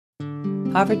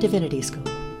Harvard Divinity School.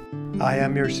 I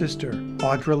Am Your Sister,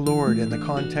 Audre Lorde in the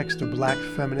Context of Black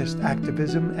Feminist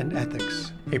Activism and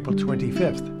Ethics, April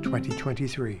 25th,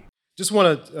 2023. Just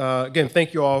want to, again,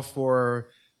 thank you all for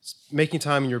making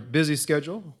time in your busy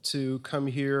schedule to come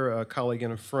here, a colleague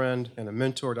and a friend and a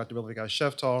mentor, Dr. Beverly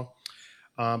Guy-Sheftall.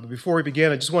 But before we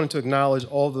begin, I just wanted to acknowledge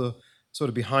all the sort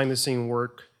of behind-the-scene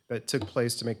work that took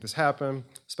place to make this happen.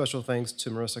 Special thanks to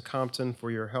Marissa Compton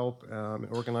for your help in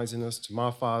organizing this, to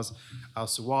Mahfaz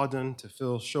Al-Suwadan, to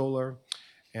Phil Scholler,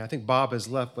 and I think Bob has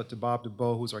left, but to Bob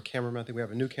DeBow, who's our cameraman. I think we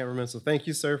have a new cameraman, so thank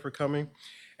you, sir, for coming.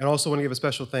 And also want to give a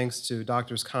special thanks to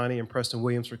Drs. Connie and Preston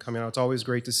Williams for coming out. It's always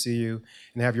great to see you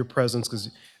and have your presence, because,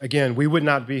 again, we would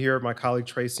not be here, my colleague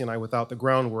Tracy and I, without the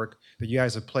groundwork that you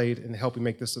guys have played in helping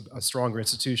make this a stronger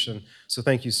institution. So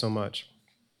thank you so much.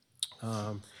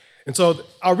 And so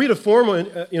I'll read a formal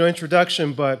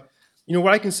introduction, but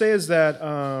what I can say is that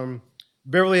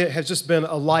Beverly has just been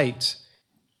a light,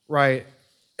 right,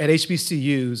 at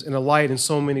HBCUs and a light in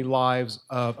so many lives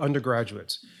of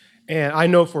undergraduates. And I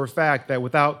know for a fact that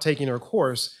without taking her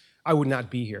course, I would not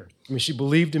be here. I mean, she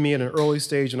believed in me at an early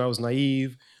stage when I was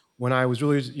naive, when I was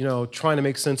really, trying to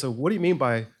make sense of what do you mean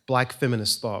by Black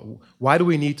feminist thought? Why do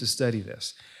we need to study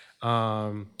this?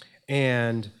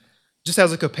 And just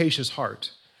has a capacious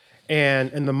heart.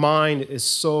 And the mind is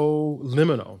so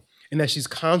liminal in that she's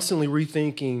constantly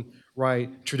rethinking,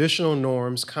 right, traditional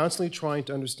norms, constantly trying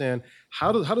to understand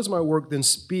how does my work then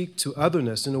speak to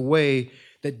otherness in a way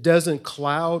that doesn't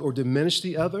cloud or diminish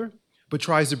the other, but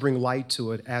tries to bring light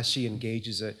to it as she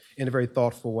engages it in a very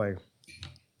thoughtful way.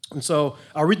 And so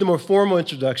I'll read the more formal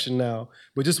introduction now,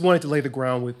 but just wanted to lay the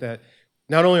ground with that.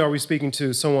 Not only are we speaking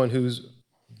to someone who's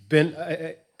been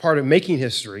a part of making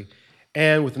history,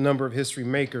 and with a number of history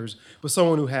makers, but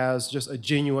someone who has just a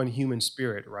genuine human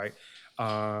spirit, right,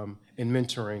 in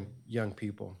mentoring young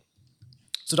people.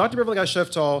 So Dr. Beverly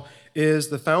Guy-Sheftall is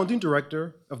the founding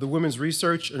director of the Women's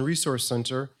Research and Resource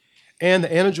Center and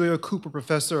the Anna Joya Cooper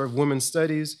Professor of Women's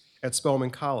Studies at Spelman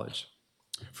College.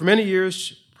 For many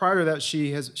years prior to that,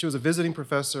 she was a visiting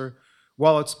professor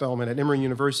while at Spelman at Emory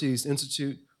University's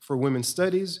Institute for Women's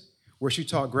Studies, where she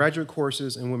taught graduate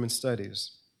courses in women's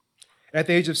studies. At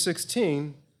the age of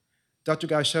 16, Dr.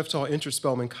 Guy-Sheftall entered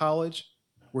Spelman College,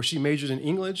 where she majored in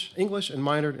English and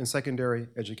minored in secondary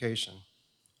education.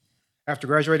 After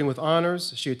graduating with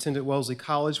honors, she attended Wellesley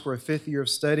College for a 5th year of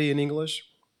study in English.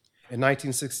 In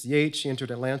 1968, she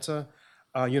entered Atlanta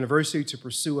University to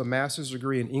pursue a master's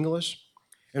degree in English,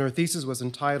 and her thesis was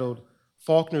entitled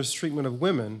Faulkner's Treatment of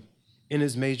Women in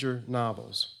His Major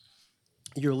Novels.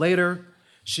 A year later,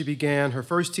 she began her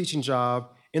first teaching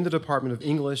job in the Department of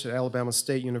English at Alabama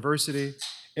State University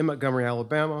in Montgomery,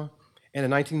 Alabama, and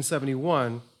in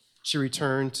 1971, she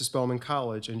returned to Spelman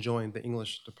College and joined the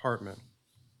English department.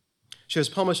 She has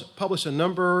published a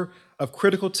number of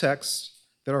critical texts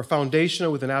that are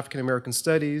foundational within African American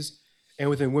studies and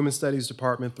within women's studies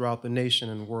department throughout the nation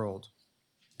and world.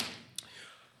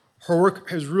 Her work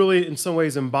has really, in some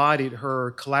ways, embodied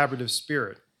her collaborative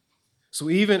spirit. So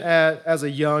even as a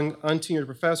young, untenured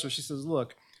professor, she says,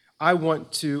 look, I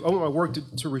want my work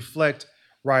to reflect,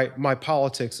 right, my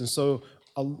politics. And so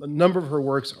a number of her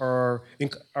works are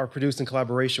produced in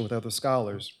collaboration with other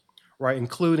scholars, right,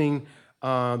 including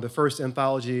the first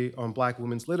anthology on Black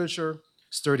women's literature,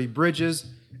 Sturdy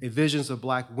Bridges, A Visions of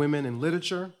Black Women in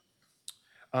Literature,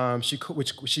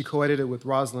 which she co-edited with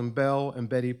Rosalind Bell and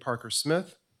Betty Parker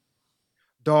Smith,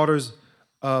 Daughters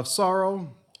of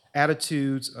Sorrow,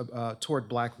 Attitudes Toward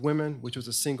Black Women, which was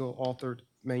a single-authored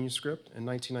manuscript in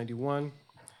 1991,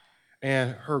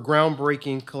 and her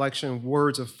groundbreaking collection,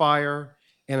 Words of Fire,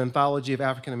 an anthology of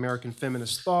African American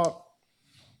feminist thought.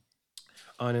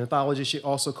 An anthology she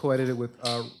also co-edited with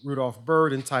Rudolph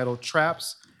Byrd entitled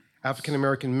Traps, African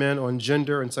American Men on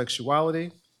Gender and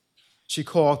Sexuality. She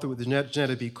co-authored with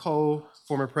Janetta B. Cole,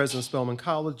 former president of Spelman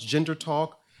College, Gender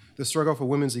Talk, The Struggle for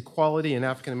Women's Equality in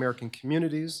African American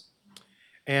Communities.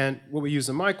 And what we use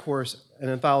in my course, an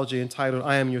anthology entitled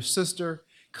I Am Your Sister,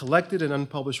 Collected and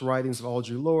Unpublished Writings of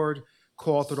Audre Lorde,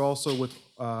 co-authored also with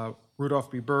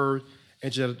Rudolph B. Byrd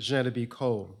and Janetta B.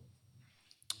 Cole.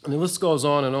 And the list goes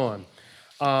on and on.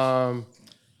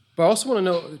 But I also want to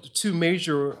note 2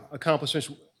 major accomplishments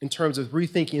in terms of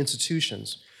rethinking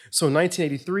institutions. So in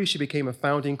 1983, she became a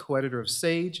founding co-editor of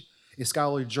SAGE, a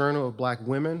scholarly journal of Black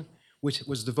women, which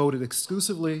was devoted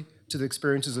exclusively to the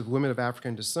experiences of women of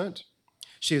African descent.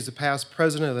 She is the past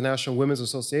president of the National Women's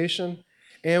Association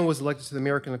and was elected to the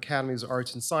American Academy of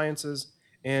Arts and Sciences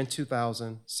in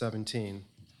 2017.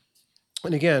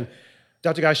 And again,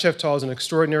 Dr. Guy-Sheftall is an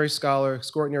extraordinary scholar,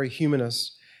 extraordinary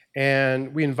humanist,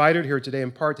 And we invited her here today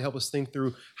in part to help us think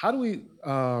through how do we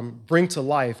bring to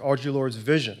life Audre Lorde's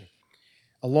vision,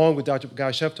 along with Dr.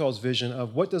 Guy Sheftall's vision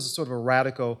of what does a sort of a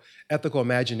radical ethical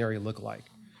imaginary look like.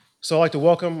 So I'd like to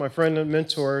welcome my friend and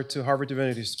mentor to Harvard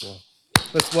Divinity School.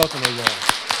 Let's welcome her, y'all.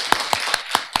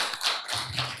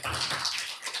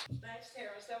 Thanks,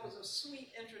 Terrence. That was a sweet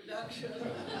introduction.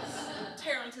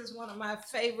 Terrence is one of my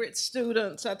favorite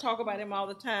students. I talk about him all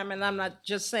the time, and I'm not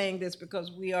just saying this because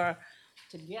we are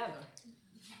together.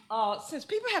 Since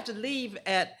people have to leave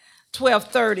at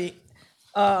 12:30,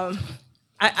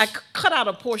 I cut out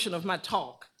a portion of my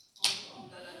talk.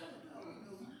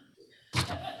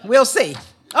 We'll see.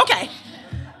 Okay.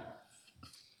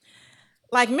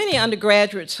 Like many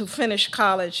undergraduates who finished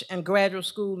college and graduate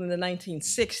school in the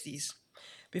 1960s,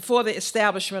 before the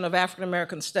establishment of African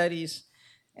American studies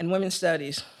and women's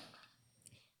studies,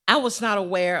 I was not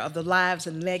aware of the lives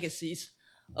and legacies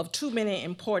of too many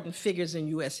important figures in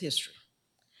US history.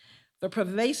 The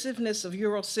pervasiveness of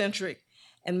Eurocentric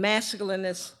and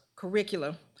masculinist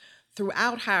curricula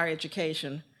throughout higher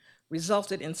education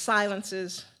resulted in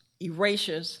silences,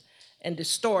 erasures, and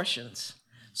distortions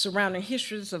surrounding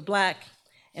histories of Black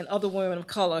and other women of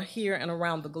color here and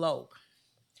around the globe.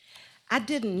 I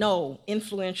didn't know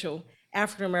influential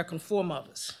African American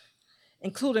foremothers,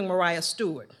 including Mariah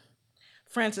Stewart,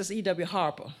 Frances E.W.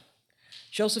 Harper,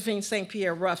 Josephine St.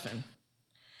 Pierre Ruffin,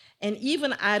 and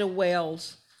even Ida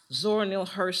Wells, Zora Neale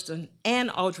Hurston, and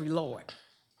Audre Lorde.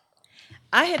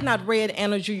 I had not read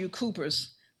Anna Julia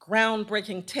Cooper's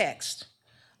groundbreaking text,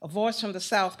 A Voice from the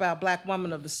South by a Black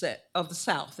Woman of the South,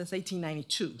 that's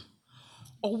 1892,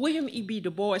 or William E.B. Du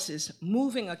Bois's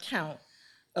moving account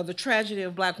of the tragedy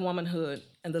of Black womanhood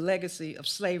and the legacy of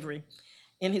slavery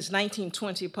in his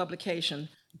 1920 publication,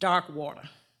 Dark Water.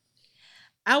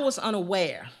 I was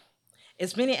unaware,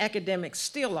 as many academics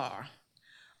still are,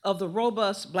 of the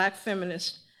robust Black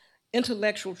feminist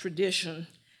intellectual tradition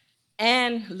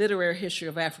and literary history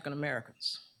of African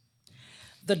Americans.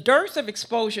 The dearth of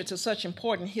exposure to such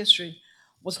important history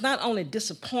was not only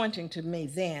disappointing to me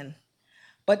then,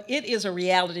 but it is a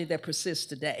reality that persists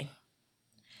today.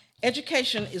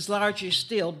 Education is largely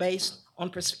still based on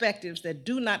perspectives that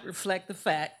do not reflect the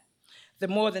fact that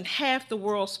more than half the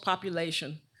world's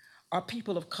population are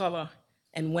people of color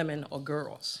and women or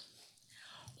girls.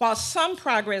 While some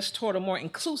progress toward a more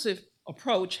inclusive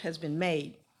approach has been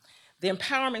made, the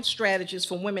empowerment strategies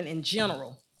for women in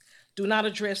general do not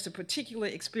address the particular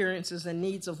experiences and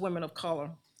needs of women of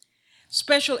color.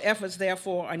 Special efforts,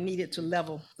 therefore, are needed to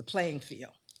level the playing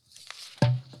field.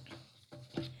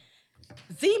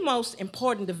 The most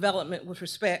important development with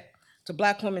respect to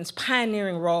Black women's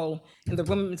pioneering role in the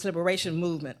women's liberation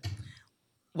movement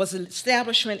was the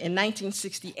establishment in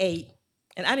 1968,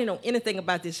 and I didn't know anything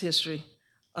about this history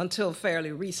until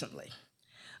fairly recently,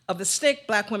 of the SNCC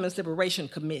Black Women's Liberation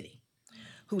Committee,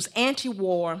 whose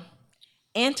anti-war,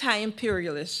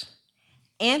 anti-imperialist,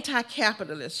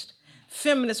 anti-capitalist,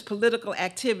 feminist political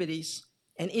activities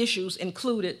and issues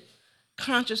included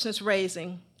consciousness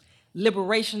raising,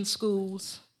 liberation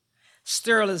schools,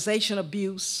 sterilization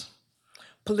abuse,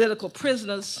 political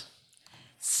prisoners,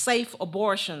 safe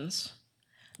abortions,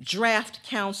 draft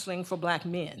counseling for Black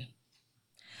men.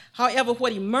 However,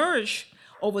 what emerged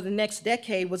over the next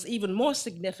decade was even more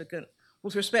significant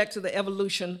with respect to the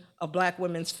evolution of Black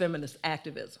women's feminist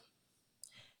activism.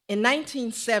 In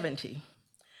 1970,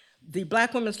 the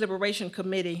Black Women's Liberation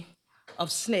Committee of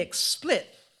SNCC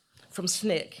split from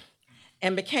SNCC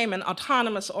and became an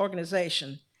autonomous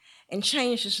organization and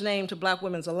changed its name to Black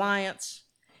Women's Alliance,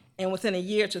 and within a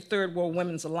year to Third World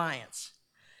Women's Alliance,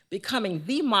 becoming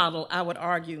the model, I would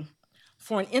argue,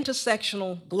 for an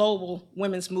intersectional global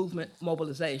women's movement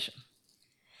mobilization.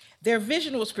 Their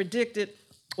vision was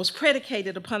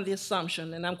predicated upon the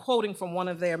assumption, and I'm quoting from one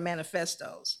of their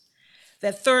manifestos,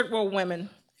 that Third World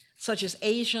women, such as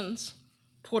Asians,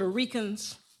 Puerto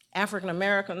Ricans, African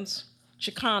Americans,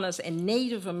 Chicanas, and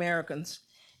Native Americans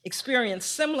experience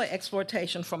similar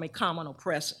exploitation from a common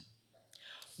oppressor.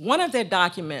 One of their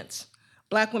documents,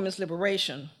 Black Women's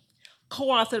Liberation,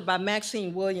 co-authored by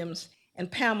Maxine Williams and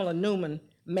Pamela Newman,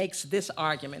 makes this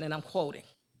argument, and I'm quoting,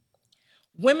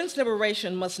 "Women's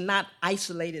liberation must not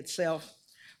isolate itself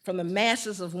from the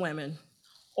masses of women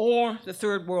or the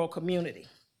third world community.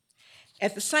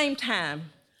 At the same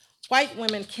time, white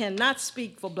women cannot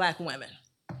speak for Black women.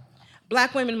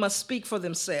 Black women must speak for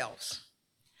themselves.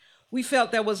 We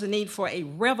felt there was a need for a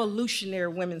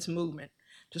revolutionary women's movement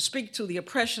to speak to the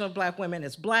oppression of Black women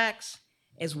as Blacks,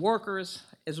 as workers,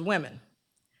 as women.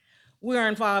 We are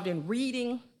involved in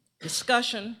reading,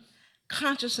 discussion,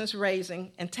 consciousness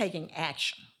raising, and taking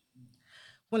action.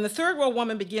 When the third world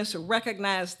woman begins to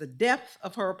recognize the depth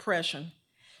of her oppression,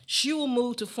 she will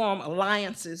move to form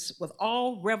alliances with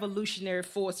all revolutionary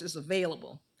forces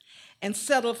available and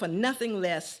settle for nothing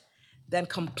less than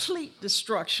complete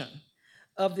destruction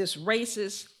of this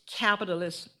racist,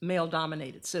 capitalist,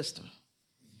 male-dominated system.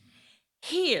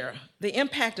 Here, the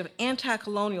impact of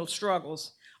anti-colonial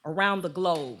struggles around the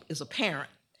globe is apparent,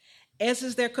 as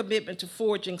is their commitment to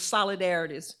forging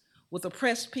solidarities with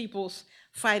oppressed peoples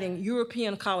fighting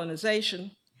European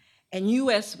colonization and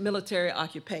US military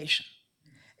occupation,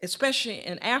 especially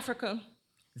in Africa,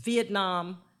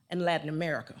 Vietnam, and Latin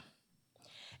America.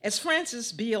 As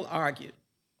Frances Beale argued,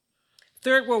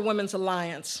 Third World Women's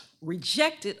Alliance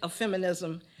rejected a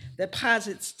feminism that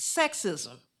posits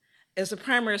sexism as the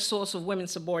primary source of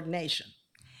women's subordination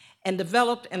and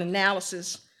developed an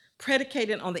analysis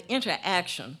predicated on the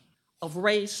interaction of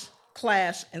race,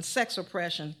 class, and sex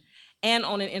oppression and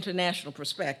on an international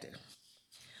perspective.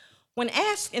 When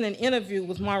asked in an interview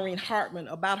with Maureen Hartman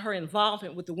about her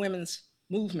involvement with the women's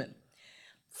movement,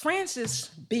 Frances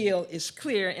Beale is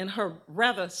clear in her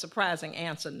rather surprising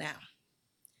answer now.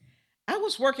 I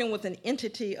was working with an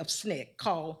entity of SNCC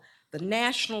called the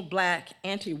National Black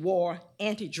Anti-War,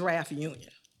 Anti-Draft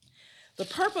Union. The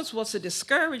purpose was to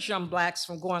discourage young Blacks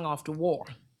from going off to war.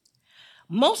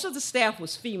 Most of the staff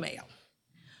was female.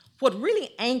 What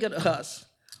really angered us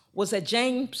was that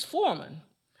James Foreman,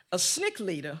 a SNCC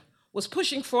leader, was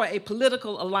pushing for a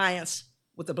political alliance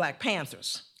with the Black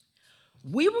Panthers.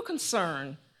 We were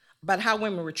concerned about how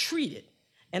women were treated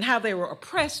and how they were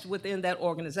oppressed within that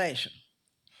organization.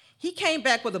 He came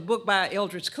back with a book by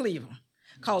Eldridge Cleaver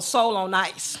called Soul on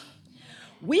Ice.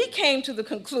 We came to the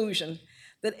conclusion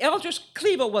that Eldridge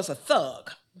Cleaver was a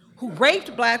thug who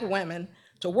raped Black women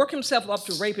to work himself up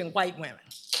to raping white women.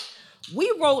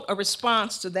 We wrote a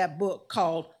response to that book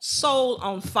called Soul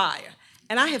on Fire,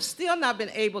 and I have still not been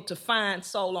able to find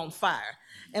Soul on Fire.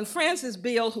 And Frances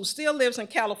Beale, who still lives in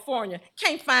California,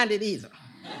 can't find it either.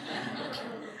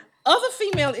 Other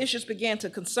female issues began to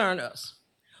concern us.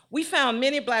 We found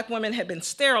many Black women had been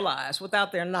sterilized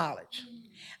without their knowledge.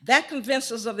 That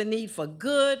convinced us of the need for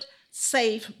good,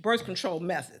 safe birth control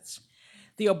methods.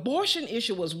 The abortion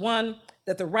issue was one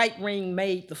that the right wing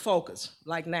made the focus,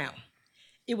 like now.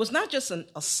 It was not just an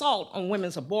assault on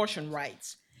women's abortion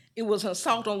rights, it was an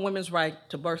assault on women's right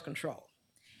to birth control.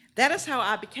 That is how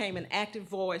I became an active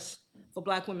voice for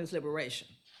Black women's liberation.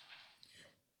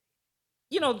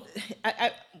 You know,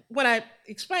 when I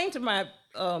explained to my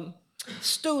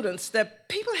students that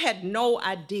people had no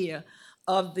idea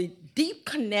of the deep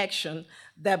connection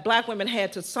that Black women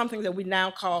had to something that we now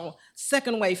call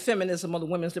second wave feminism or the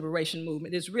women's liberation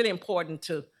movement. It's really important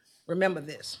to remember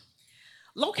this.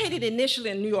 Located initially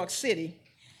in New York City,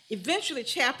 eventually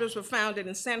chapters were founded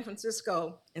in San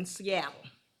Francisco and Seattle.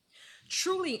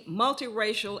 Truly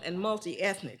multiracial and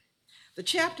multi-ethnic, the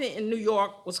chapter in New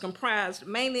York was comprised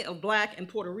mainly of Black and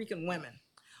Puerto Rican women,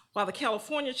 while the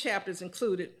California chapters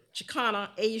included Chicana,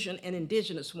 Asian, and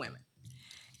indigenous women.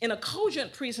 In a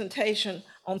cogent presentation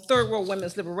on Third World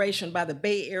Women's Liberation by the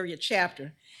Bay Area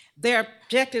chapter, their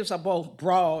objectives are both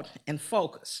broad and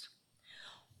focused.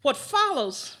 What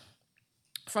follows,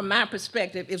 from my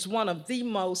perspective, is one of the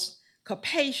most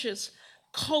capacious,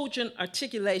 cogent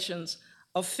articulations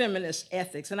of feminist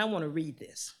ethics, and I want to read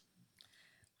this.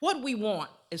 What we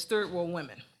want as Third World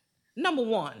women: number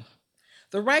one,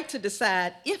 the right to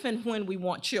decide if and when we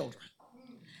want children.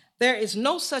 There is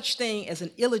no such thing as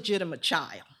an illegitimate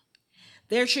child.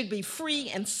 There should be free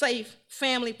and safe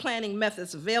family planning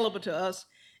methods available to us,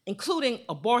 including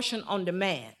abortion on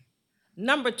demand.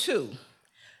 Number two,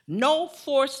 no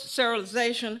forced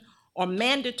sterilization or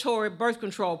mandatory birth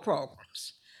control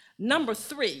programs. Number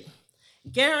three,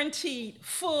 guaranteed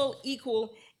full,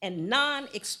 equal, and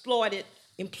non-exploited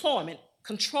employment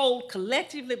controlled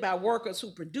collectively by workers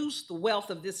who produce the wealth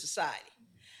of this society.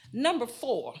 Number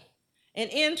four, an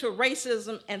end to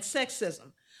racism and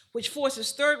sexism, which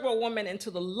forces third world women into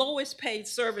the lowest paid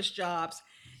service jobs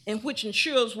and which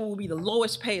ensures we will be the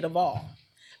lowest paid of all.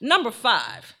 Number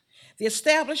five, the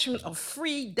establishment of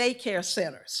free daycare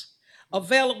centers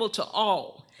available to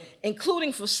all,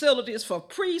 including facilities for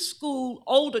preschool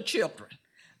older children.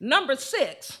 Number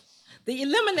six, the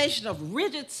elimination of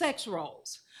rigid sex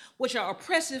roles, which are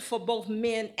oppressive for both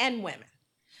men and women.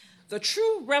 The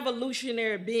true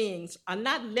revolutionary beings are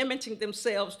not limiting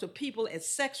themselves to people as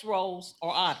sex roles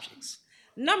or objects.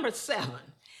 Number seven,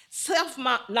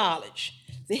 self-knowledge,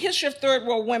 the history of third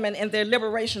world women and their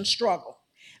liberation struggle,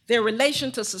 their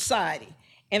relation to society,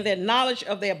 and their knowledge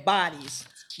of their bodies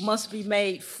must be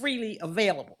made freely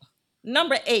available.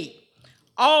 Number eight,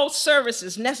 all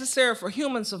services necessary for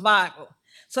human survival,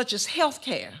 such as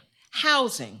healthcare,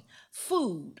 housing,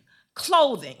 food,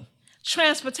 clothing,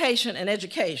 transportation, and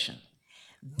education.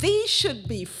 These should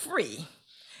be free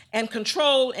and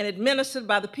controlled and administered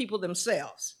by the people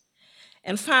themselves.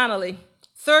 And finally,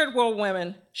 third world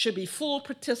women should be full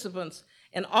participants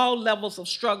in all levels of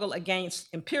struggle against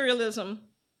imperialism,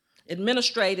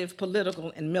 administrative,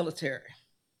 political, and military.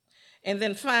 And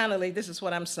then finally, this is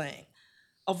what I'm saying.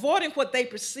 Avoiding what they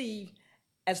perceive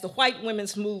as the white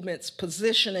women's movement's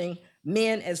positioning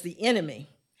men as the enemy,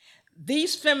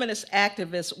 these feminist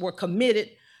activists were committed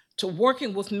to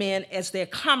working with men as their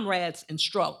comrades in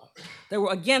struggle. They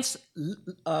were against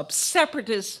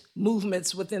separatist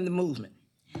movements within the movement.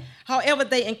 However,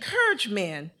 they encouraged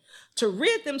men to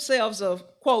rid themselves of,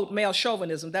 quote, male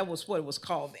chauvinism, that was what it was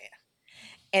called then,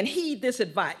 and heed this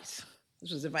advice.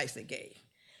 This was advice they gave.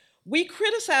 We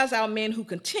criticize our men who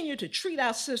continue to treat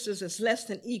our sisters as less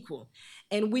than equal,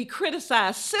 and we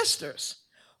criticize sisters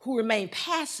who remain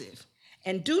passive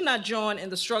and do not join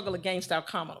in the struggle against our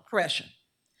common oppression.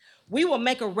 We will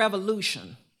make a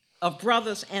revolution of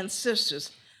brothers and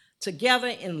sisters together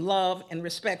in love and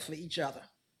respect for each other.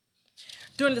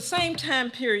 During the same time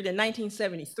period in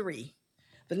 1973,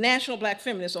 the National Black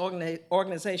Feminist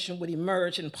Organization would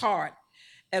emerge in part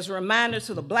as a reminder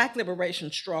to the Black liberation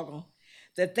struggle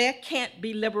that there can't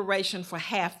be liberation for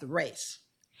half the race.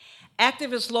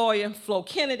 Activist lawyer Flo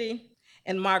Kennedy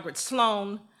and Margaret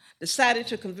Sloan decided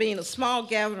to convene a small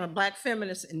gathering of Black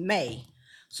feminists in May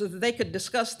so that they could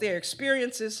discuss their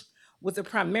experiences with the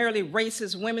primarily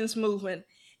racist women's movement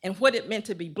and what it meant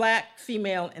to be Black,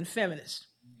 female, and feminist.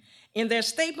 In their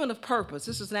statement of purpose,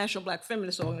 this is National Black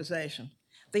Feminist Organization,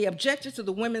 they objected to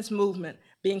the women's movement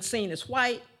being seen as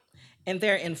white and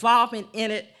their involvement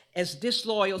in it as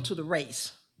disloyal to the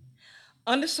race.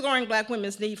 Underscoring Black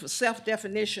women's need for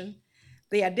self-definition,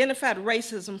 they identified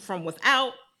racism from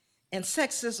without and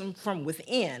sexism from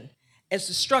within as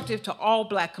destructive to all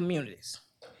Black communities.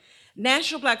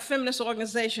 National Black Feminist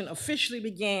Organization officially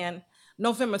began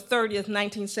November 30th,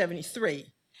 1973,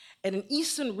 at an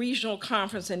Eastern Regional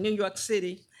Conference in New York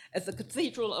City at the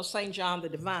Cathedral of St. John the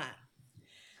Divine.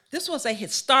 This was a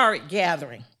historic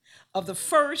gathering of the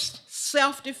first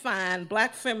self-defined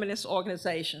Black feminist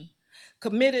organization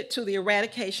committed to the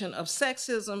eradication of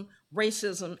sexism,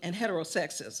 racism, and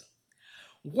heterosexism.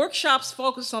 Workshops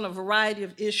focused on a variety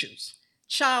of issues: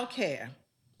 childcare,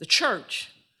 the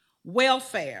church,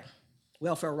 welfare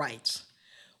rights,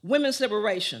 women's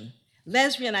liberation,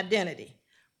 lesbian identity,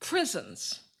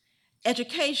 prisons,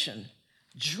 education,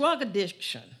 drug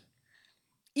addiction,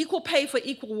 equal pay for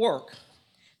equal work,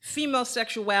 female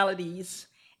sexualities,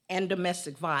 and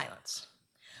domestic violence.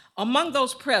 Among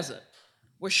those present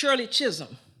were Shirley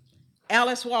Chisholm,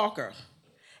 Alice Walker,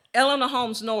 Eleanor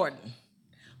Holmes Norton,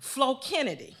 Flo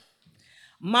Kennedy,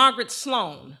 Margaret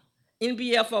Sloan,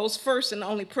 NBFO's first and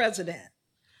only president,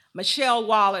 Michelle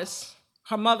Wallace,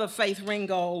 her mother Faith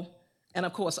Ringgold, and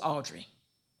of course Audre.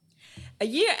 A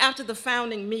year after the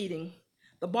founding meeting,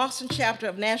 the Boston chapter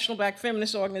of National Black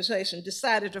Feminist Organization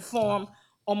decided to form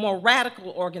a more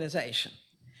radical organization,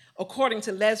 according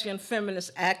to lesbian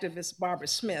feminist activist Barbara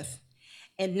Smith,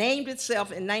 and named itself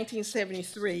in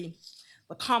 1973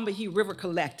 the Combahee River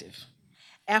Collective,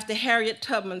 after Harriet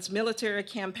Tubman's military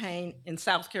campaign in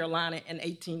South Carolina in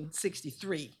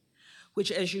 1863,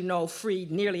 which, as you know,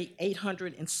 freed nearly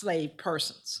 800 enslaved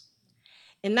persons.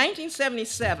 In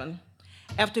 1977,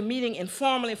 after meeting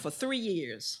informally for 3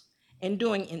 years and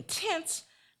doing intense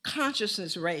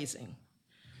consciousness raising,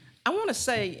 I want to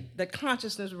say that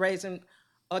consciousness raising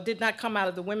did not come out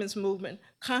of the women's movement.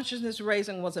 Consciousness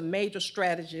raising was a major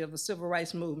strategy of the civil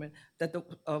rights movement that the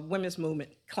women's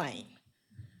movement claimed.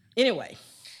 Anyway,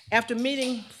 after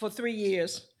meeting for 3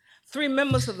 years, 3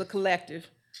 members of the collective,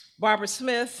 Barbara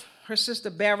Smith, her sister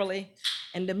Beverly,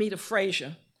 and Demita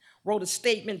Frazier, wrote a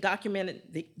statement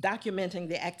documenting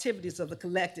the activities of the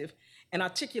collective and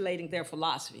articulating their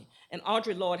philosophy. And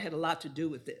Audre Lorde had a lot to do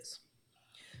with this.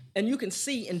 And you can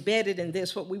see embedded in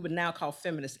this what we would now call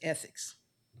feminist ethics.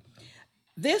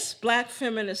 This Black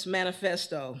Feminist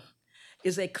Manifesto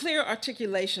is a clear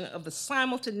articulation of the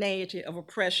simultaneity of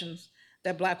oppressions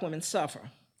that Black women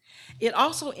suffer. It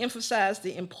also emphasized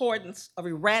the importance of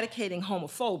eradicating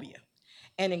homophobia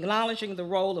and acknowledging the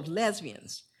role of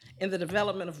lesbians in the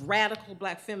development of radical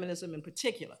Black feminism in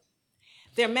particular.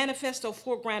 Their manifesto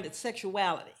foregrounded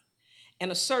sexuality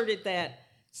and asserted that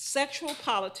sexual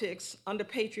politics under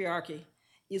patriarchy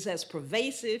is as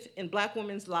pervasive in Black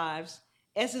women's lives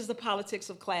as is the politics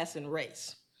of class and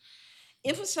race.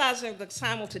 Emphasizing the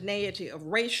simultaneity of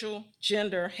racial,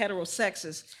 gender,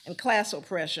 heterosexist, and class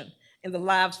oppression in the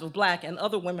lives of Black and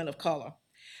other women of color,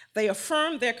 they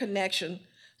affirmed their connection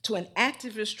to an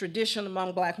activist tradition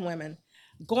among Black women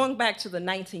going back to the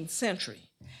 19th century,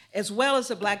 as well as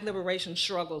the Black liberation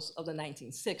struggles of the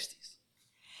 1960s.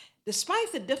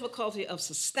 Despite the difficulty of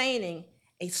sustaining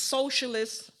a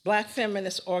socialist Black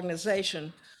feminist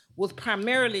organization with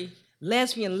primarily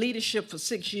lesbian leadership for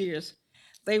 6 years,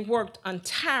 they worked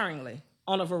untiringly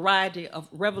on a variety of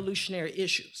revolutionary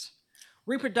issues: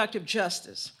 reproductive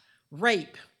justice,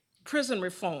 rape, prison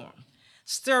reform,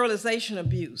 sterilization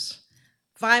abuse,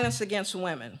 violence against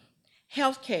women,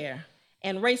 healthcare,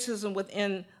 and racism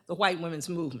within the white women's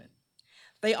movement.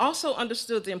 They also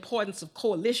understood the importance of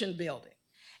coalition building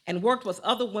and worked with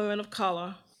other women of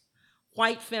color,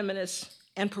 white feminists,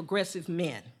 and progressive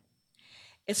men.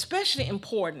 Especially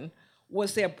important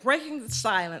was their breaking the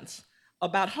silence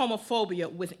about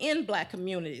homophobia within Black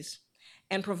communities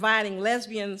and providing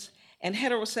lesbians and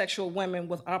heterosexual women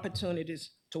with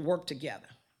opportunities to work together.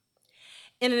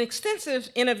 In an extensive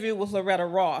interview with Loretta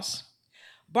Ross,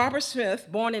 Barbara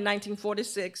Smith, born in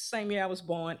 1946, same year I was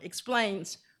born,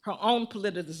 explains her own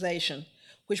politicization,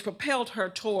 which propelled her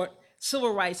toward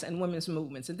civil rights and women's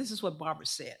movements. And this is what Barbara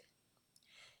said.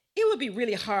 It would be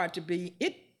really hard to be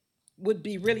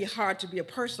a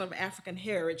person of African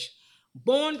heritage,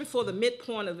 born before the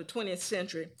midpoint of the 20th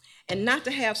century, and not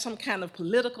to have some kind of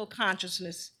political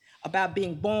consciousness about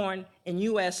being born in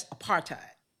US apartheid.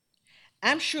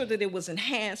 I'm sure that it was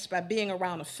enhanced by being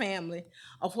around a family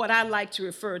of what I like to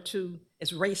refer to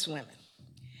as race women.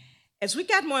 As we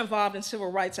got more involved in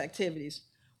civil rights activities,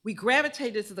 we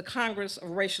gravitated to the Congress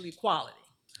of Racial Equality,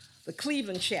 the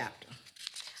Cleveland chapter.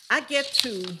 I get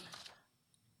to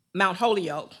Mount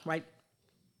Holyoke, right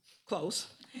close,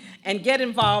 and get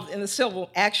involved in the Civil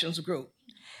Actions Group.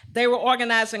 They were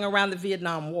organizing around the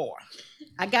Vietnam War.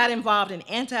 I got involved in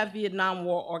anti-Vietnam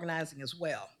War organizing as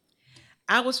well.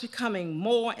 I was becoming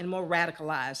more and more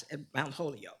radicalized at Mount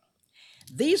Holyoke.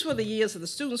 These were the years of the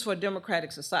Students for a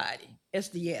Democratic Society,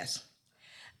 SDS.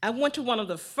 I went to one of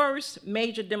the first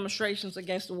major demonstrations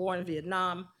against the war in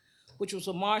Vietnam, which was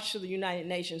a march to the United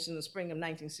Nations in the spring of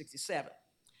 1967.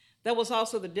 That was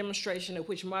also the demonstration at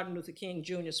which Martin Luther King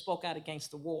Jr. spoke out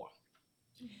against the war.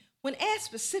 When asked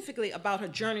specifically about her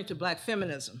journey to Black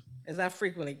feminism, as I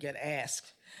frequently get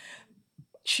asked,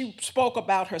 she spoke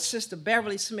about her sister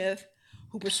Beverly Smith,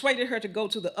 who persuaded her to go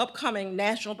to the upcoming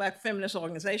National Black Feminist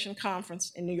Organization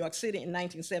Conference in New York City in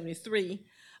 1973,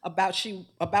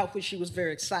 about which she was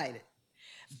very excited.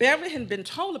 Beverly had been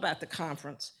told about the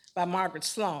conference by Margaret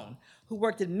Sloan, who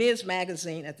worked at Ms.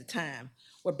 Magazine at the time,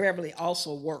 where Beverly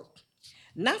also worked.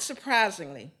 Not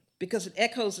surprisingly, because it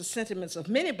echoes the sentiments of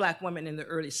many Black women in the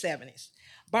early 70s,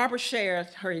 Barbara shared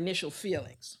her initial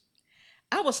feelings.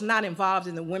 I was not involved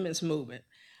in the women's movement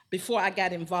before I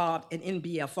got involved in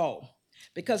NBFO,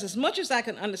 because as much as I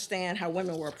can understand how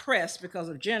women were oppressed because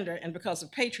of gender and because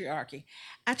of patriarchy,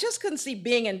 I just couldn't see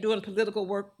being and doing political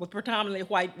work with predominantly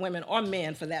white women or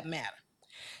men for that matter.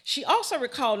 She also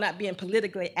recalled not being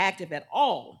politically active at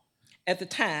all at the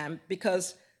time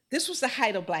because this was the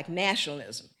height of Black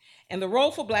nationalism, and the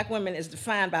role for Black women as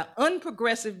defined by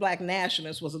unprogressive Black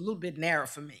nationalists was a little bit narrow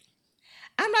for me.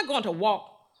 I'm not going to walk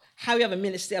however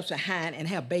many steps behind and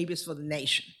have babies for the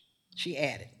nation, she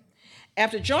added.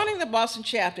 After joining the Boston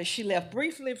chapter, she left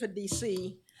briefly for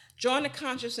DC, joined a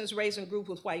consciousness raising group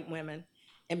with white women,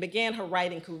 and began her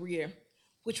writing career,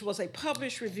 which was a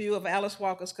published review of Alice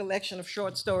Walker's collection of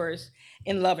short stories,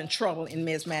 In Love and Trouble, in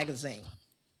Ms. Magazine.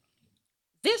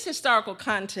 This historical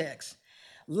context,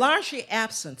 largely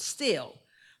absent still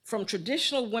from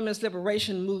traditional women's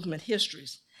liberation movement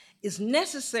histories, is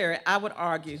necessary, I would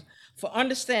argue, for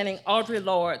understanding Audre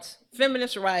Lorde's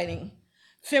feminist writing,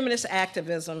 feminist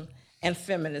activism, and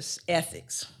feminist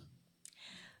ethics.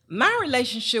 My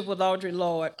relationship with Audre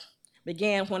Lorde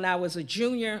began when I was a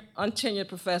junior untenured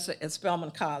professor at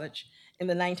Spelman College in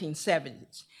the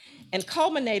 1970s and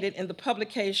culminated in the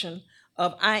publication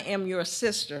of I Am Your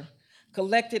Sister,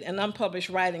 collected and unpublished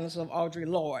writings of Audre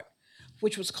Lorde,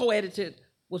 which was co-edited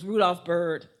with Rudolph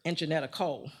Byrd and Janetta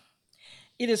Cole.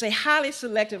 It is a highly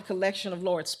selective collection of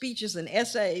Lorde's speeches and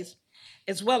essays,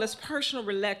 as well as personal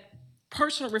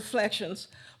reflections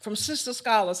from sister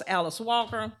scholars Alice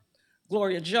Walker,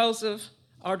 Gloria Joseph,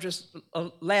 Audre's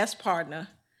last partner,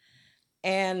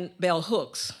 and Bell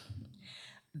Hooks.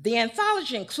 The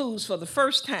anthology includes, for the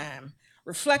first time,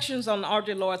 reflections on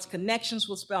Audre Lorde's connections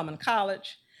with Spelman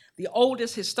College, the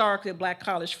oldest historically Black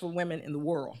college for women in the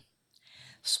world.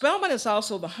 Spelman is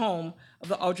also the home of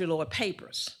the Audre Lorde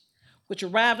Papers, which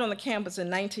arrived on the campus in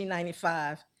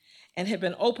 1995 and have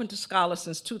been open to scholars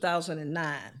since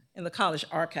 2009 in the college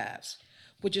archives,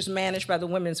 which is managed by the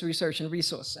Women's Research and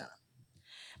Resource Center.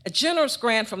 A generous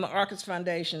grant from the Arcus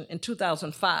Foundation in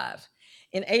 2005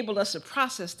 enabled us to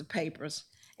process the papers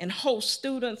and host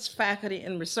students, faculty,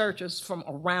 and researchers from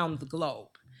around the globe.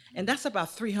 And that's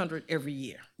about 300 every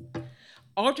year.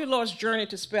 Audre Lorde's journey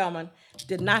to Spelman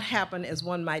did not happen as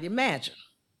one might imagine.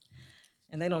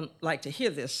 And they don't like to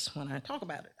hear this when I talk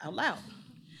about it out loud.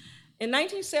 In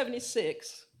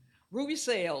 1976, Ruby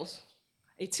Sales,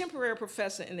 a temporary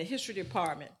professor in the history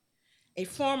department, a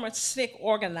former SNCC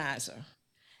organizer,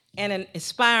 and an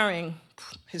aspiring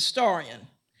historian,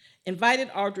 invited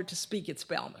Audre to speak at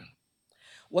Spelman.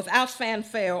 Without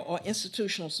fanfare or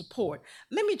institutional support,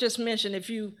 let me just mention, if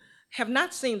you have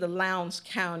not seen the Lowndes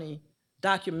County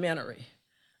documentary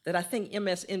that I think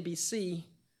MSNBC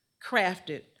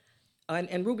crafted,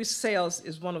 and Ruby Sales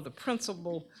is one of the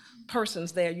principal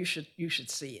persons there, you should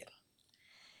see it.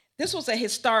 This was a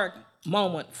historic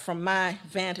moment from my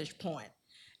vantage point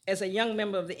as a young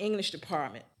member of the English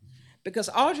department, because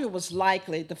Audre was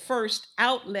likely the first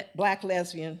out Black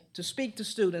lesbian to speak to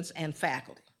students and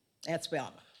faculty at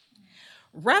Spelman.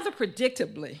 Rather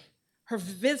predictably, her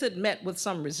visit met with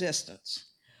some resistance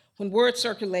when word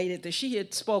circulated that she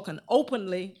had spoken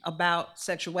openly about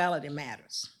sexuality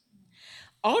matters.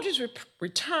 Audre's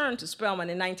return to Spelman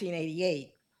in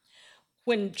 1988,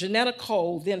 when Janetta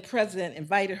Cole, then president,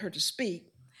 invited her to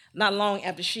speak, not long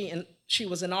after she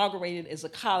was inaugurated as the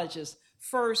college's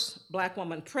first Black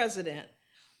woman president,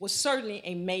 was certainly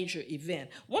a major event.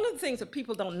 One of the things that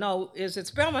people don't know is that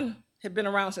Spelman had been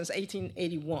around since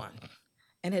 1881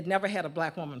 and had never had a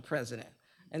Black woman president.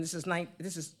 And this is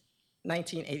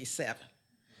 1987.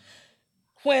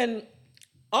 When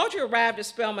Audre arrived at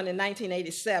Spelman in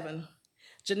 1987,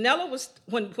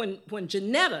 when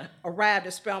Janetta arrived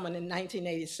at Spelman in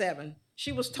 1987,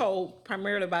 she was told,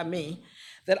 primarily by me,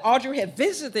 that Audre had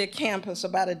visited their campus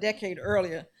about a decade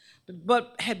earlier,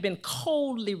 but had been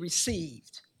coldly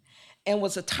received and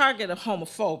was a target of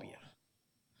homophobia.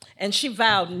 And she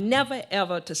vowed never,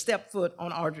 ever to step foot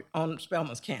on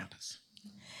Spelman's campus.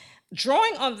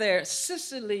 Drawing on their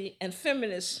sisterly and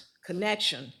feminist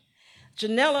connection,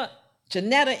 Janetta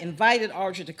invited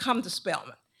Audre to come to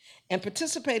Spelman and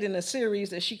participate in a series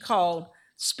that she called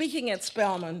Speaking at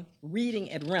Spelman,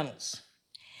 Reading at Reynolds.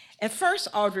 At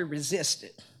first, Audre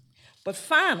resisted, but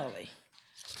finally,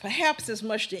 perhaps as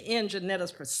much to end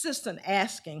Janetta's persistent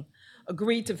asking,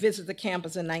 agreed to visit the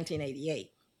campus in 1988.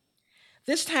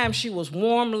 This time she was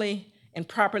warmly and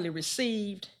properly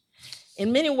received.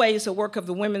 In many ways, the work of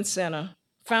the Women's Center,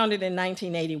 founded in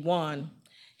 1981,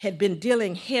 had been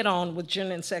dealing head-on with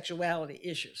gender and sexuality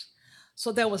issues.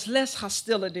 So there was less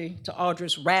hostility to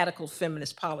Audre's radical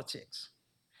feminist politics.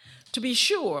 To be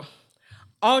sure,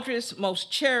 Audre's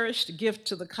most cherished gift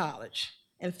to the college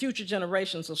and future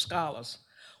generations of scholars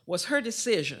was her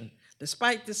decision,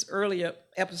 despite this earlier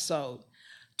episode,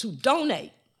 to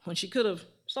donate, when she could have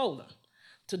sold them,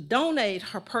 to donate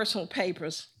her personal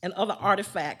papers and other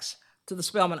artifacts to the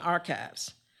Spelman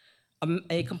Archives,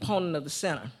 a component of the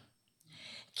center.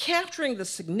 Capturing the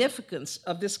significance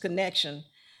of this connection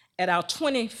at our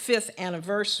 25th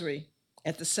anniversary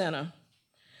at the center,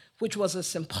 which was a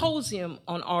symposium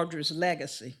on Audre's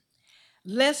legacy,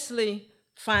 Leslie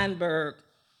Feinberg,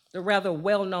 the rather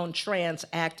well-known trans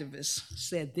activist,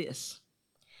 said this: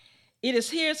 "It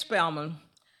is here at Spelman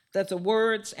that the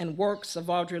words and works of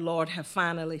Audre Lorde have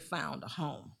finally found a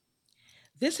home.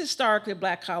 This historically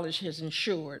Black college has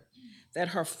ensured that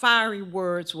her fiery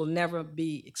words will never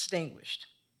be extinguished.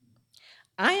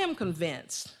 I am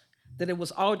convinced that it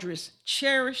was Audre's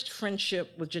cherished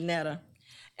friendship with Janetta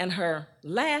and her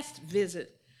last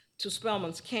visit to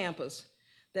Spelman's campus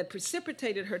that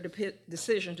precipitated her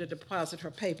decision to deposit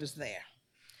her papers there.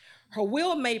 Her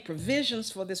will made provisions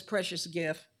for this precious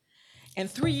gift, and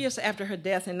 3 years after her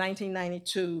death in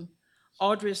 1992,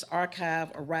 Audre's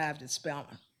archive arrived at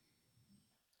Spelman.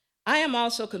 I am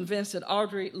also convinced that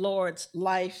Audre Lorde's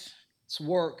life's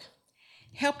work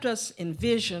helped us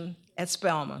envision at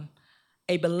Spelman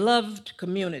a beloved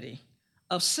community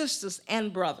of sisters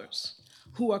and brothers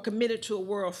who are committed to a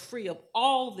world free of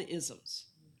all the isms: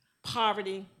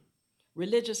 poverty,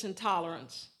 religious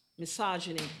intolerance,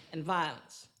 misogyny, and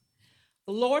violence.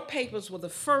 The Lorde Papers were the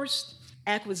first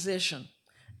acquisition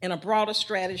in a broader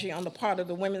strategy on the part of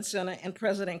the Women's Center and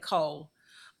President Cole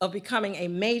of becoming a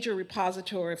major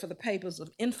repository for the papers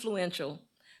of influential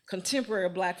contemporary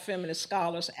Black feminist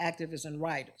scholars, activists, and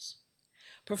writers.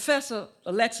 Professor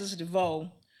Alexis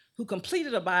DeVoe, who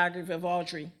completed a biography of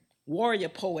Audre, Warrior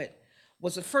Poet,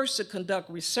 was the first to conduct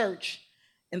research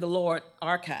in the Lorde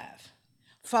Archive,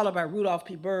 followed by Rudolph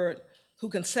P. Byrd, who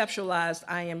conceptualized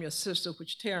I Am Your Sister,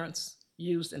 which Terrence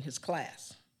used in his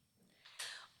class.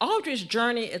 Audre's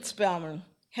journey at Spelman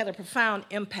had a profound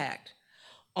impact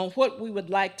on what we would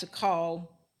like to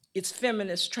call its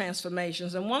feminist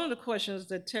transformations. And one of the questions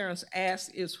that Terence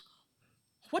asked is,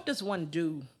 what does one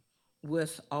do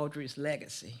with Audre's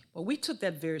legacy? Well, we took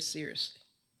that very seriously.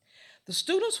 The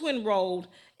students who enrolled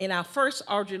in our first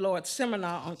Audre Lorde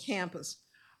seminar on campus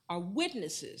are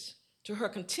witnesses to her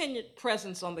continued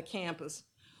presence on the campus,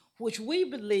 which we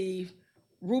believe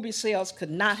Ruby Sales could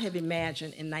not have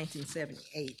imagined in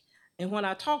 1978. And when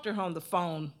I talked to her on the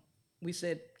phone, we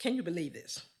said, can you believe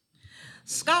this?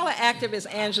 Scholar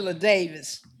activist Angela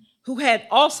Davis, who had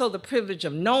also the privilege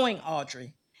of knowing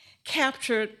Audre,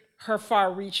 captured her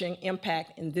far-reaching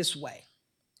impact in this way.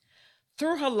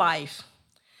 Through her life,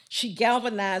 she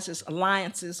galvanizes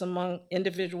alliances among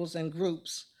individuals and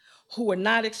groups who were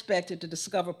not expected to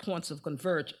discover points of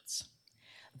convergence.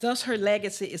 Thus, her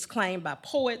legacy is claimed by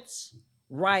poets,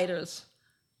 writers,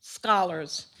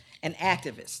 scholars, and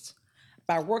activists,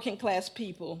 by working class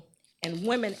people and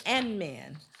women and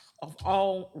men of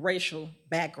all racial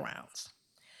backgrounds.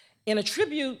 In a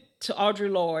tribute to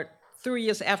Audre Lorde, 3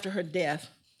 years after her death,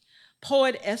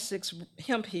 poet Essex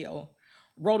Hemphill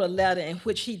wrote a letter in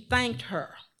which he thanked her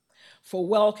for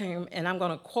welcoming, and I'm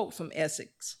going to quote from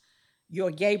Essex,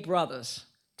 your gay brothers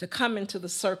to come into the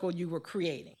circle you were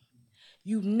creating.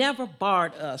 You never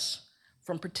barred us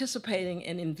from participating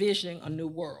in envisioning a new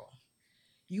world.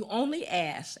 You only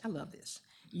asked, I love this,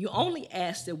 you only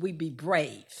asked that we be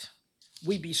brave,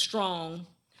 we be strong,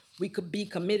 we could be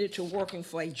committed to working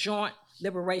for a joint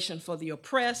liberation for the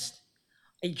oppressed,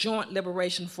 a joint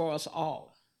liberation for us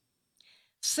all.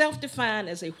 Self-defined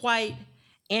as a white,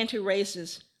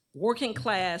 anti-racist, working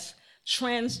class,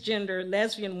 transgender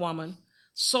lesbian woman,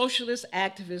 socialist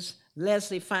activist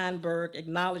Leslie Feinberg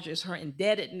acknowledges her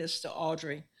indebtedness to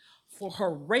Audre for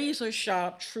her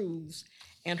razor-sharp truths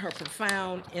and her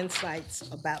profound insights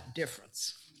about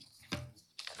difference.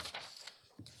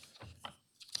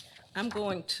 I'm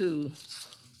going to,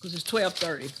 because it's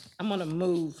 12:30, I'm going to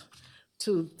move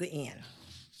to the end.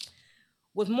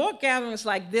 With more gatherings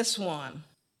like this one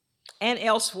and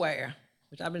elsewhere,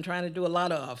 which I've been trying to do a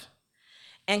lot of,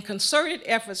 and concerted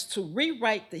efforts to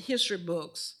rewrite the history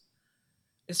books,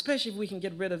 especially if we can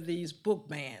get rid of these book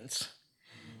bans,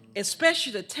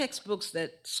 especially the textbooks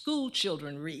that school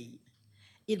children read,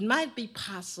 it might be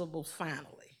possible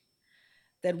finally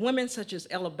that women such as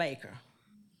Ella Baker,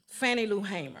 Fannie Lou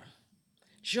Hamer,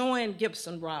 Joanne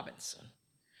Gibson Robinson,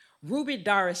 Ruby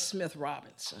Doris Smith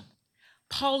Robinson,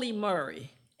 Pauli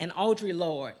Murray, and Audre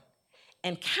Lorde,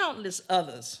 and countless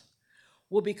others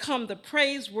will become the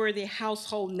praiseworthy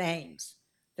household names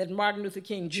that Martin Luther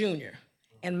King Jr.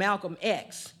 and Malcolm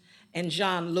X and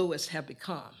John Lewis have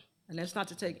become. And that's not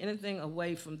to take anything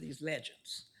away from these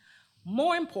legends.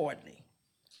 More importantly,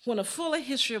 when a fuller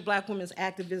history of Black women's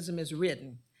activism is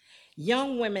written,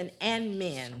 young women and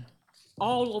men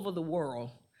all over the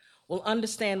world will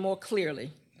understand more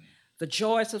clearly the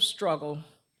joys of struggle.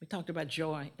 We talked about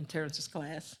joy in Terence's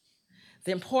class,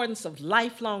 the importance of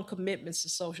lifelong commitments to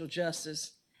social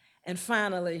justice, and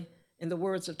finally, in the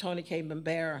words of Tony K.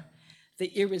 Bambara, the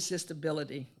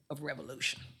irresistibility of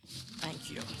revolution. Thank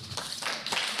you.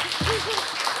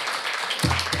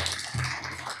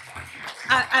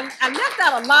 I left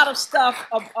out a lot of stuff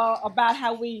about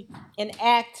how we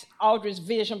enact Audre's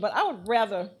vision, but I would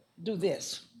rather do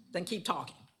this than keep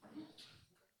talking.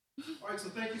 All right, so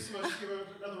thank you so much. Give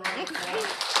another round of applause.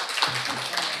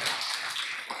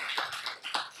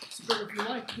 So, if you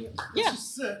like, let's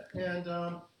just sit. And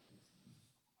I'd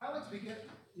like to begin.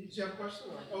 Did you have a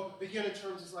question? Oh, begin in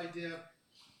terms of this idea.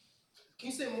 Can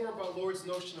you say more about Lorde's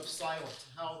notion of silence,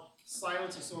 how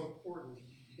silence is so important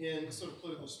in sort of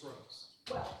political strokes?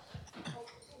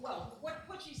 Well,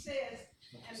 what she says,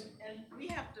 and we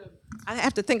have to, I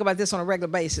have to think about this on a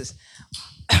regular basis.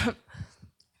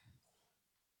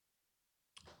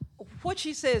 What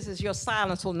she says is your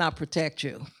silence will not protect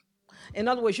you. In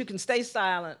other words, you can stay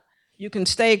silent, you can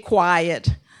stay quiet,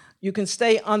 you can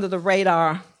stay under the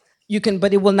radar,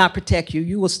 but it will not protect you.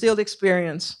 You will still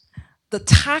experience the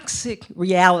toxic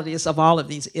realities of all of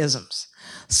these isms.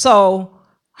 So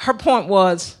her point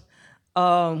was,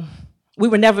 we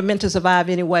were never meant to survive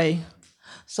anyway.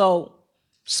 So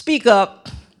speak up,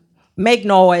 make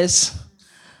noise,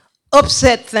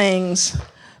 upset things,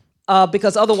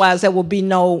 because otherwise there will be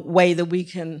no way that we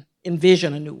can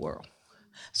envision a new world.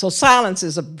 So silence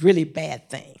is a really bad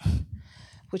thing,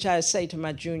 which I say to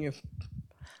my junior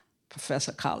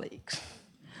professor colleagues,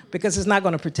 because it's not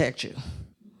going to protect you.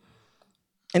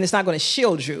 And it's not going to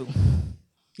shield you.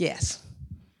 Yes.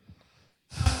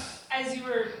 As you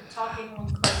were talking,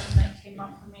 one question that came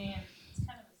up for me, and it's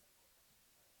kind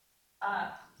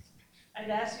of I'd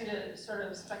ask you to sort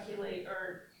of speculate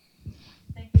or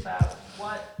think about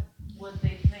what would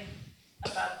they think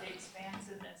about the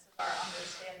expansiveness of our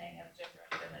understanding of gender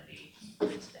identity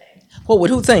today. What would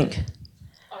who think?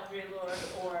 Audre Lorde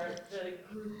or the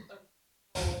group of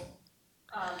people,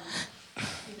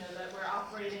 that were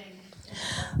operating in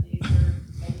the 70s or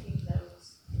making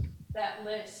that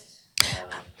list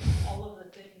of all of the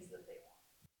things that they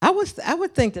want. I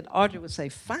would think that Audre would say,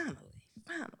 finally,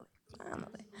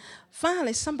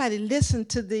 finally, somebody listened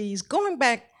to these. Going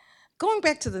back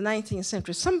to the 19th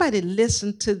century, somebody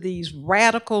listened to these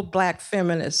radical Black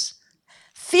feminist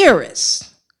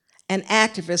theorists and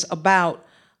activists about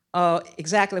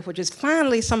exactly what just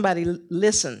finally somebody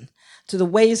listened to the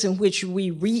ways in which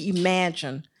we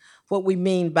reimagine what we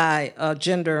mean by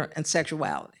gender and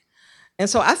sexuality. And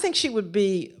so I think she would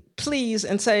be pleased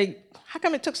and say, how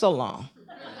come it took so long?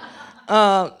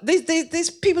 These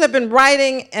people have been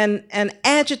writing and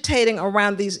agitating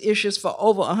around these issues for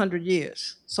over 100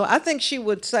 years. So I think she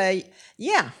would say,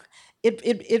 yeah,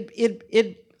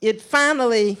 it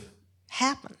finally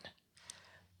happened.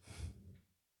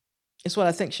 It's what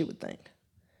I think she would think.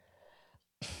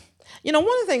 One of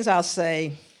the things I'll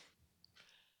say,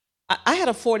 I had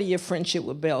a 40-year friendship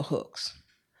with Bell Hooks.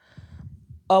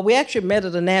 We actually met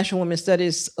at the National Women's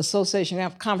Studies Association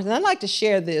conference, and I'd like to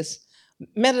share this.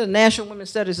 Met at the National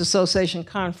Women's Studies Association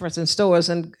conference in Stores,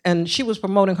 and she was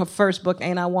promoting her first book,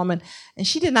 Ain't I Woman, and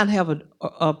she did not have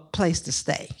a place to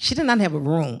stay. She did not have a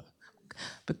room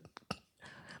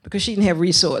because she didn't have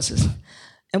resources.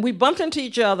 And we bumped into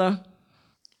each other,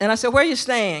 and I said, where are you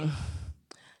staying?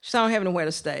 She said, I don't have anywhere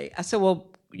to stay. I said,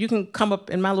 well, you can come up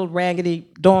in my little raggedy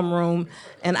dorm room,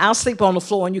 and I'll sleep on the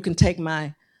floor, and you can take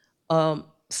my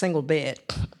single bed.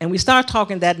 And we started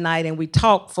talking that night, and we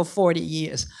talked for 40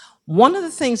 years. One of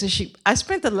the things that I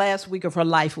spent the last week of her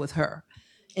life with her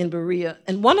in Berea,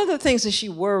 and one of the things that she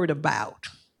worried about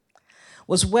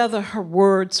was whether her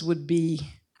words would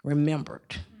be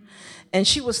remembered. And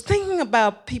she was thinking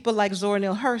about people like Zora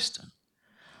Neale Hurston,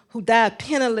 who died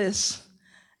penniless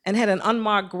and had an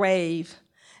unmarked grave,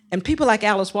 and people like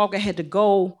Alice Walker had to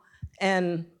go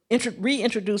and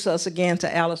reintroduce us again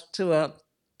to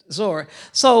Zora.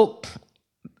 So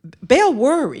Belle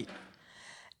worried.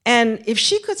 And if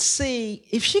she could see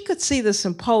the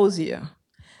symposia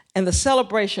and the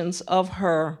celebrations of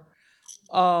her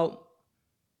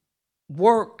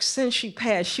work since she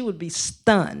passed, she would be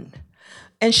stunned.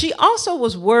 And she also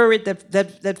was worried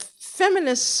that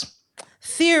feminist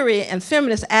theory and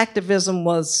feminist activism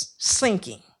was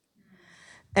sinking.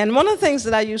 And one of the things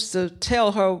that I used to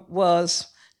tell her was,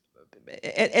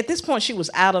 at this point, she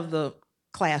was out of the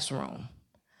classroom,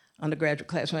 undergraduate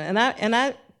classroom, and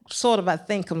I sort of, I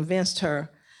think, convinced her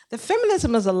that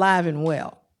feminism is alive and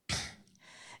well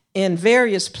in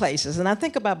various places. And I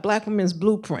think about Black Women's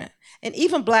Blueprint and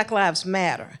even Black Lives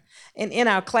Matter and in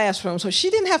our classroom. So she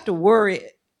didn't have to worry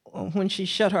when she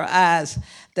shut her eyes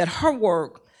that her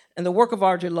work and the work of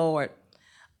Audre Lorde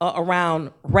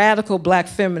around radical Black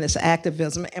feminist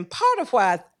activism, and part of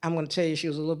why I'm going to tell you she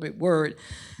was a little bit worried,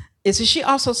 is that she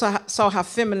also saw how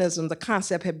feminism, the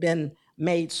concept, had been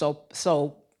made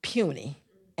so puny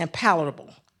and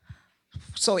palatable.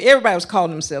 So everybody was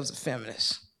calling themselves a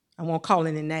feminist. I won't call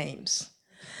any names.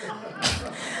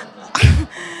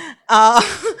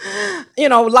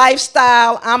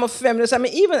 Lifestyle, I'm a feminist. I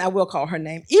mean, I will call her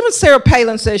name. Even Sarah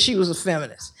Palin said she was a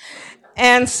feminist.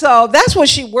 And so that's what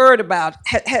she worried about.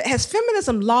 Has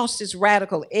feminism lost its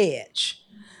radical edge?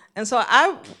 And so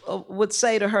I would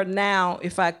say to her now,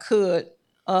 if I could,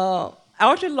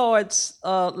 Audre Lorde's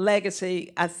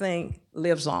legacy, I think,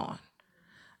 lives on.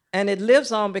 And it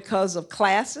lives on because of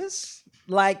classes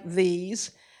like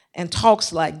these and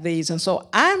talks like these. And so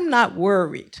I'm not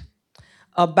worried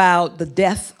about the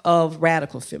death of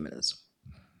radical feminism.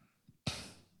 Can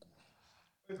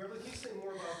you say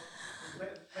more about the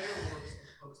later works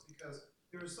of the books? Because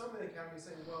there are some in the academy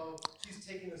saying, well, she's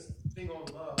taking this thing on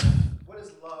love. What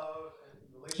is love and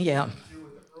relationship to do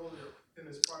with the earlier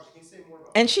feminist project? Can you say more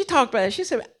about that? And she talked about it. She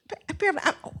said,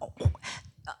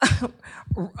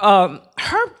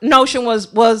 her notion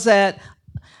was that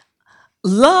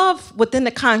love within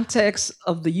the context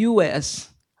of the U.S.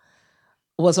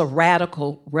 was a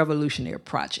radical revolutionary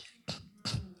project.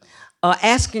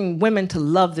 Asking women to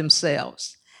love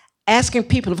themselves, asking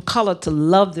people of color to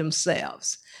love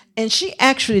themselves. And she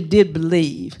actually did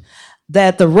believe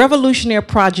that the revolutionary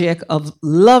project of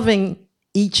loving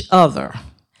each other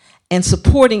and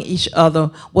supporting each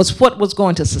other was what was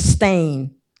going to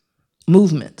sustain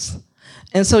movements.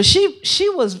 And so she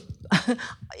was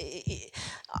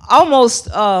almost,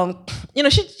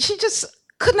 she just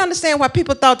couldn't understand why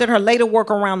people thought that her later work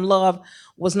around love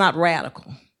was not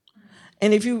radical.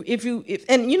 And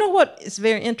and you know what? It's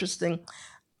very interesting.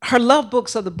 Her love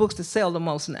books are the books that sell the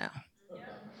most now.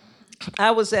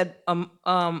 I was at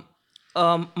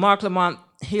Mark Lamont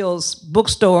Hill's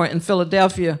bookstore in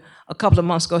Philadelphia a couple of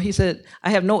months ago. He said, I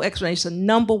have no explanation. The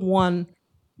number one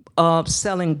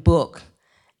selling book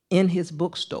in his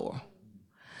bookstore.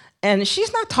 And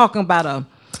she's not talking about a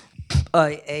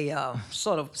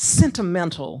sort of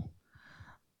sentimental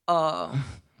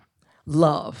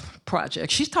love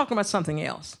project. She's talking about something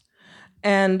else.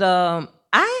 And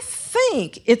I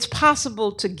think it's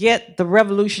possible to get the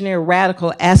revolutionary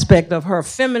radical aspect of her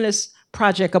feminist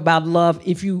project about love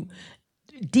if you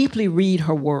deeply read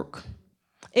her work.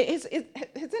 Does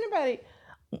anybody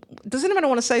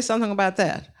want to say something about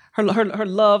that? Her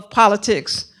love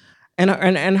politics and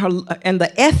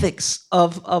the ethics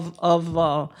of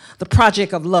the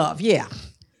project of love. Yeah.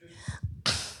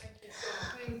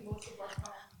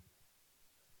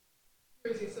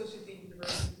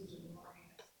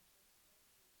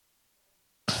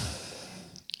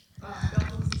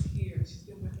 Belfast is here. She's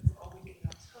been with us all weekend.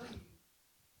 I'll tell you.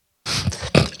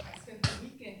 I spent the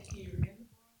weekend here in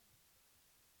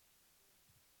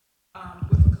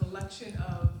with a collection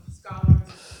of scholars,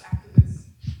 activists,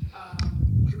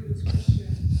 Buddhist,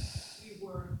 Christian. We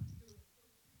were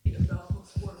doing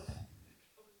Belfast's work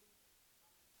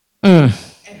and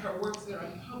her works that are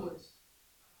unpublished.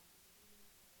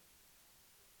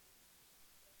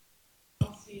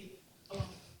 I'll see along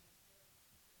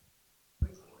the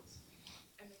courts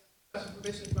and special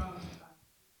permission from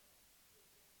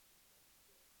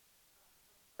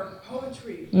her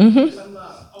poetry, One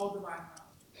Love, all divine love.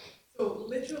 So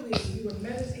literally, we were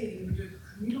meditating, we were doing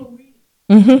communal reading,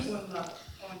 One Love,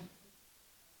 on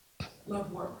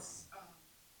love works.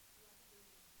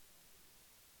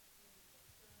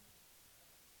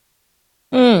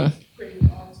 Creating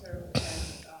altar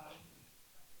and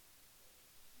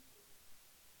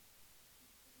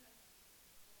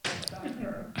about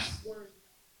her words.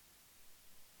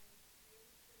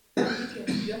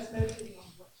 Just meditating on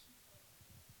what she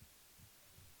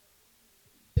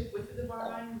with the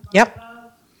divine Yep.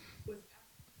 love was.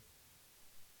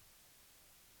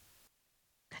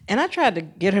 And I tried to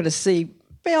get her to see,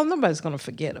 Belle, nobody's going to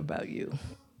forget about you.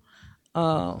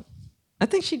 I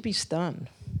think she'd be stunned.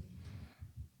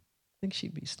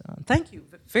 Thank you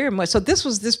very much. So this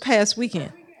was this past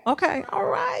weekend. Okay, all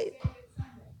right.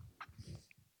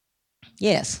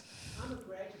 Yes.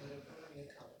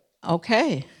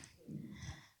 Okay.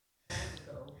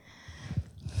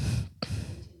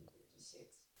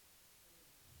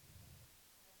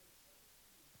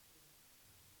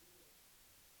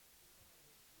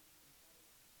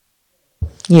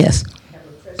 Yes.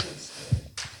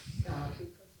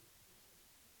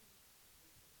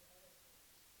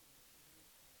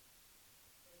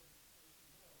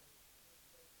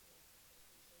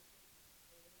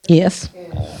 Yes.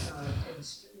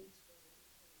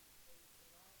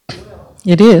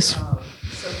 It is.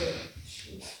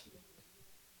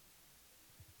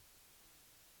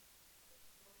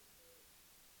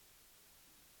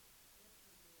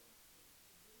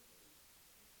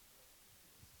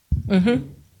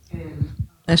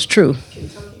 That's true.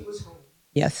 Kentucky was home.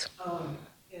 Yes.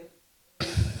 And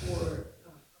for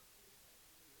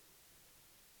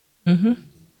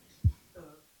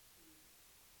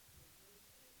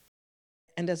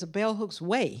And there's a Bell Hooks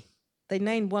Way. They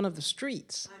named one of the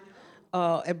streets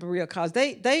at Berea College.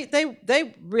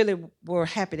 They really were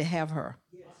happy to have her.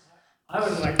 I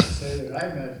would like to say that I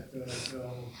met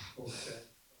Bill Hooks at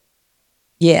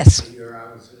Yes. the year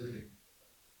I was visiting.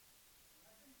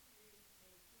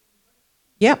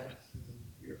 Yep.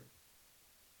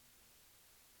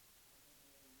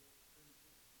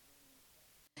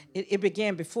 It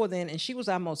began before then, and she was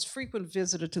our most frequent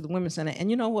visitor to the Women's Center.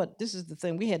 And you know what? This is the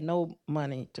thing. We had no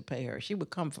money to pay her. She would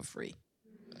come for free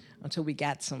until we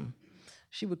got some.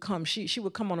 She would come. She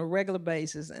would come on a regular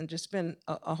basis and just spend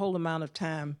a whole amount of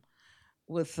time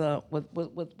with our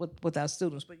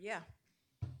students. But yeah,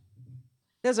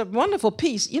 there's a wonderful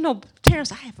piece. You know,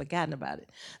 Terrence, I had forgotten about it.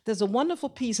 There's a wonderful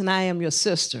piece in I Am Your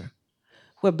Sister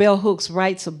where Bell Hooks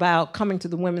writes about coming to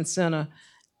the Women's Center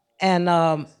and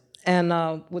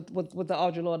with the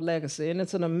Audre Lorde legacy. And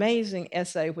it's an amazing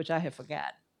essay, which I had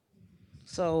forgotten.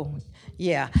 So,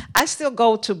 yeah, I still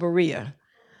go to Berea.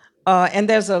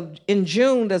 And in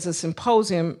June, there's a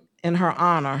symposium in her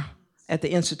honor at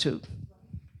the Institute.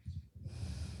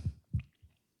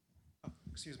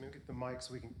 Excuse me, get the mic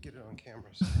so we can get it on camera.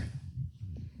 Sorry.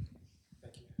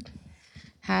 Thank you.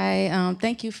 Hi,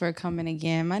 thank you for coming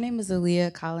again. My name is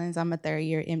Aaliyah Collins. I'm a third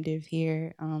year MDiv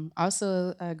here.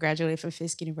 Also graduated from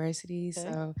Fisk University, Okay.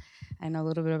 so I know a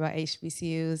little bit about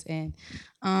HBCUs. And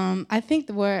I think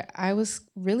where I was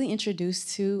really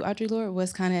introduced to Audre Lorde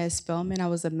was kind of as Spelman. I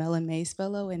was a Mellon Mays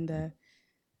Fellow, and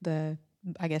the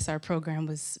I guess our program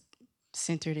was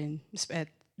centered in at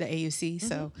the AUC.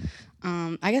 So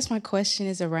I guess my question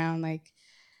is around like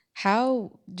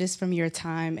how, just from your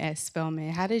time at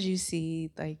Spelman, how did you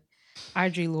see like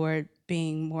Audre Lorde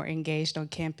being more engaged on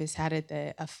campus? How did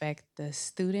that affect the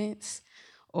students,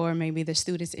 or maybe the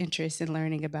students' interest in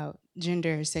learning about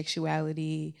gender,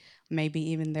 sexuality, maybe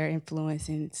even their influence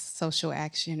in social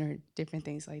action or different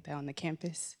things like that on the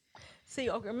campus? See,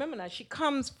 okay, remember now, she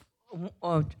comes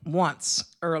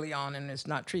once early on and is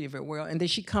not treated very well, and then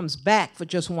she comes back for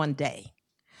just one day.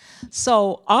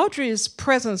 So Audrey's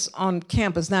presence on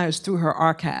campus now is through her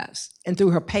archives and through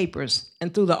her papers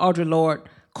and through the Audre Lorde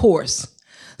course.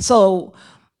 So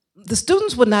the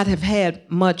students would not have had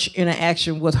much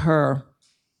interaction with her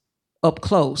up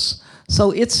close. So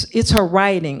it's her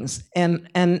writings and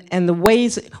the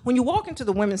ways when you walk into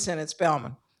the Women's Center at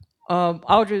Spelman,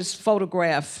 Audrey's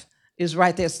photograph is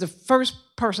right there. It's the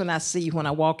first person I see when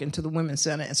I walk into the Women's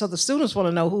Center, and so the students want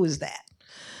to know who is that.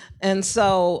 And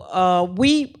so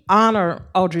we honor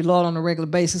Audre Lorde on a regular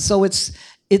basis. So it's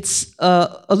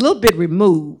a little bit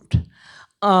removed.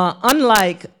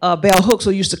 Unlike Bell Hooks,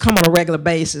 who used to come on a regular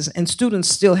basis, and students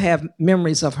still have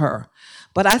memories of her.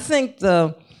 But I think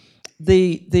the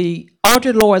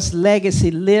Audre Lorde's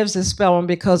legacy lives in Spelman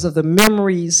because of the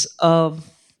memories of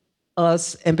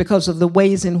us and because of the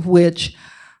ways in which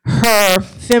her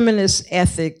feminist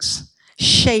ethics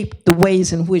shaped the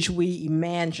ways in which we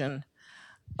imagine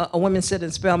a women's center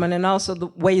in Spelman, and also the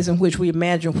ways in which we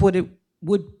imagine what it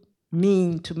would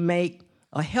mean to make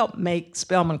or help make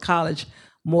Spelman College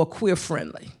more queer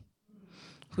friendly,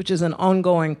 which is an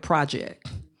ongoing project,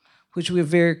 which we're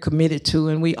very committed to,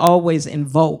 and we always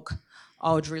invoke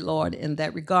Audre Lorde in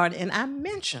that regard. And I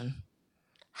mentioned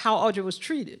how Audre was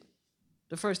treated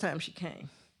the first time she came,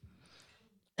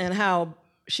 and how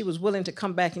she was willing to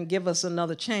come back and give us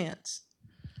another chance,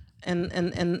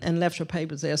 and left her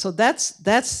papers there. So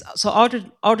so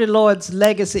Audre Lorde's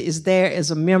legacy is there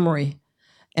as a memory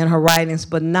in her writings,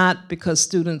 but not because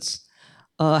students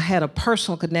had a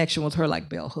personal connection with her like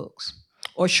Bell Hooks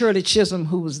or Shirley Chisholm,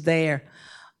 who was there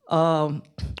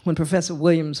when Professor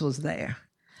Williams was there,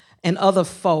 and other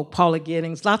folk, Paula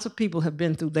Giddings. Lots of people have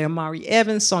been through there. Mari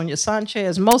Evans, Sonia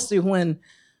Sanchez, mostly when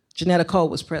Janetta Cole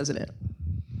was president.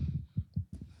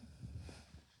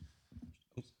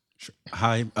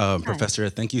 Hi, Professor.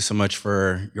 Thank you so much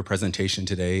for your presentation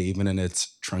today, even in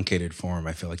its truncated form.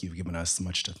 I feel like you've given us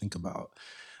much to think about.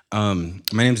 My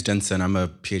name is Denson. I'm a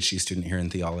PhD student here in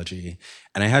theology.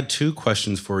 And I had two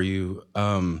questions for you.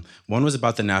 One was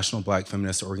about the National Black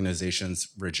Feminist Organization's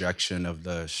rejection of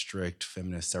the strict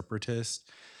feminist separatist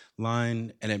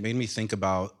line. And it made me think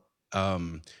about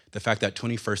the fact that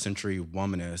 21st century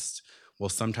womanists will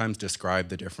sometimes describe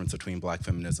the difference between Black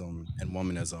feminism and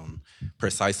womanism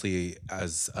precisely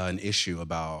as an issue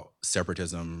about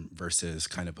separatism versus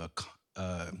kind of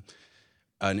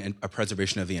a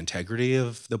preservation of the integrity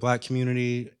of the Black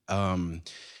community. And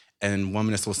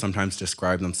womanists will sometimes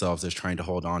describe themselves as trying to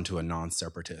hold on to a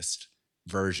non-separatist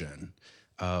version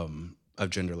of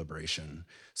gender liberation.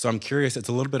 So I'm curious, it's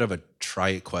a little bit of a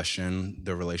trite question,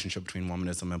 the relationship between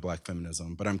womanism and Black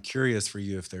feminism, but I'm curious for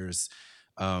you if there's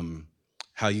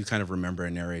how you kind of remember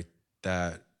and narrate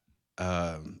that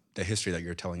the history that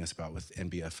you're telling us about with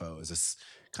NBFO. Is this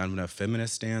kind of a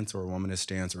feminist stance or a womanist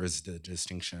stance, or is the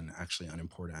distinction actually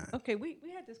unimportant? Okay, we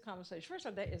had this conversation. First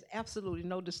of all, there is absolutely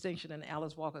no distinction in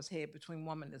Alice Walker's head between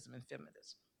womanism and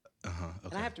feminism. Okay.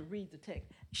 And I have to read the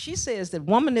text. She says that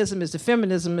womanism is the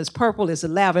feminism, is purple, is the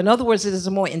lava. In other words, it is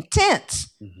a more intense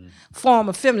form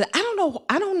of feminism.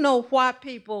 I don't know why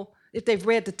people, if they've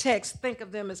read the text, think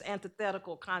of them as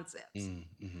antithetical concepts,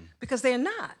 because they're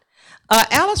not.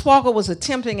 Alice Walker was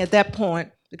attempting at that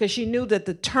point, because she knew that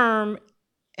the term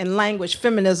and language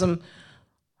feminism,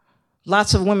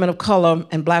 lots of women of color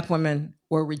and Black women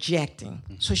were rejecting.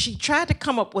 So she tried to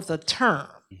come up with a term,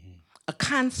 a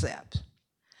concept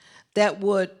that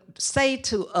would say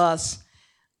to us,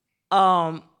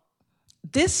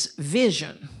 this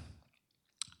vision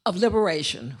of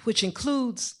liberation, which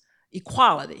includes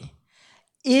equality,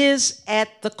 is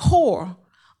at the core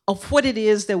of what it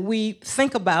is that we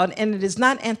think about, and it is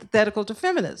not antithetical to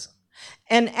feminism.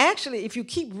 And actually, if you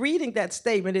keep reading that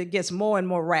statement, it gets more and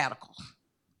more radical.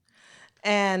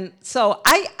 And so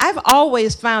I've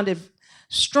always found it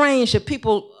strange that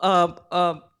people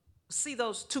see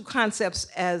those two concepts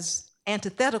as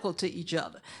antithetical to each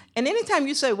other. And anytime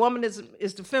you say womanism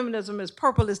is the feminism is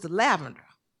purple is the lavender,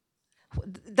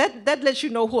 that lets you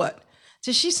know what?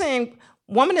 So she's saying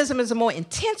womanism is a more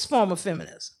intense form of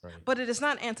feminism, but it is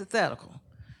not antithetical.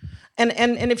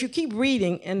 And if you keep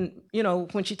reading, and you know,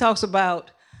 when she talks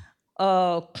about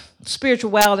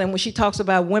spirituality and when she talks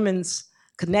about women's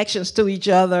connections to each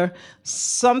other,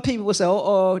 some people will say,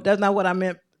 oh, that's not what I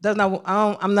meant.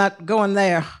 I'm not going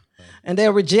there. And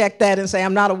they'll reject that and say,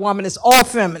 I'm not a womanist or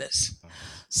feminist.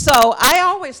 So I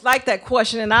always like that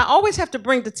question, and I always have to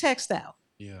bring the text out.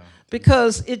 Yeah.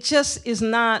 Because it just is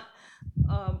not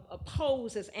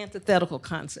opposed as antithetical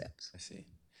concepts. I see.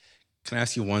 Can I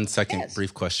ask you one second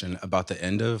brief question about the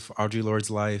end of Audre Lorde's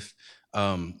life?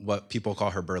 What people call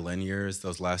her Berlin years,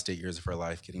 those last 8 years of her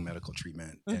life getting medical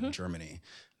treatment in Germany.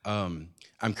 I'm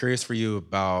curious for you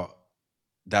about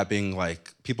that being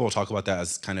like, people will talk about that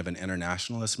as kind of an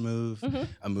internationalist move,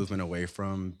 a movement away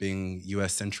from being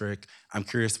US-centric. I'm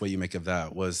curious what you make of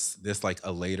that. Was this like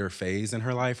a later phase in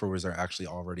her life, or was there actually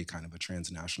already kind of a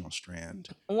transnational strand?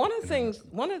 One of the things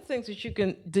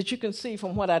that you can see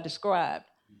from what I described,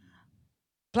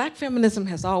 Black feminism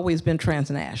has always been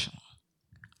transnational.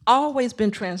 Always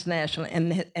been transnational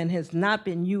and has not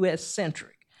been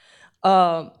US-centric.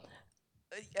 I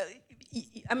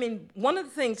mean, one of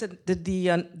the things that the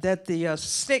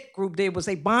SNCC group did was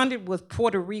they bonded with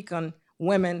Puerto Rican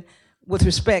women with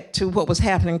respect to what was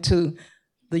happening to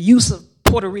the use of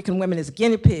Puerto Rican women as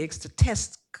guinea pigs to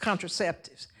test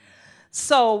contraceptives.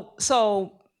 So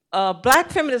Black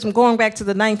feminism going back to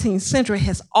the 19th century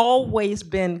has always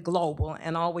been global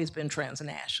and always been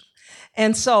transnational.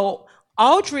 And so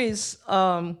Audre's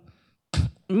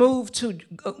move to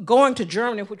going to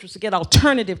Germany, which was to get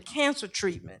alternative cancer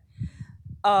treatment,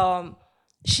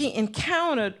 she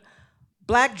encountered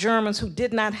Black Germans who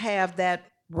did not have that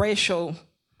racial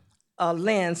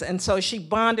lens, and so she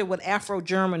bonded with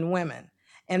Afro-German women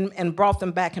and brought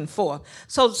them back and forth.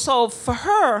 So for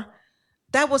her,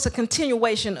 that was a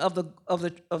continuation of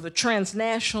the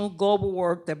transnational global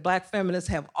work that Black feminists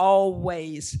have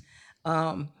always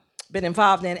been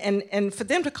involved in, and for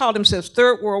them to call themselves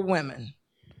third world women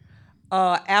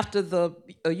after the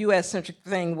U.S.-centric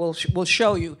thing will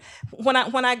show you. When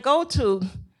I go to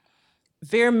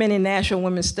very many national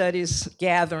women's studies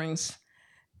gatherings,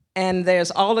 and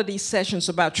there's all of these sessions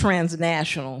about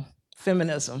transnational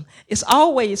feminism, it's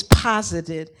always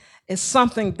posited as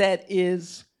something that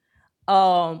is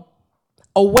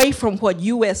away from what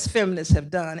U.S. feminists have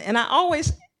done. And I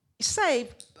always say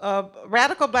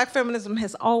radical Black feminism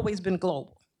has always been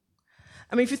global.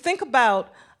 I mean, if you think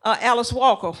about Alice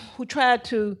Walker, who tried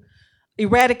to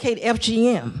eradicate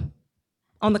FGM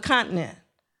on the continent.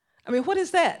 I mean, what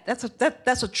is that?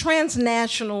 That's a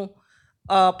transnational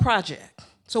project.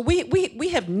 So we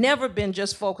have never been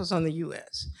just focused on the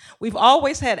U.S. We've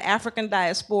always had African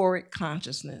diasporic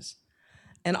consciousness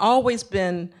and always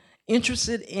been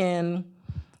interested in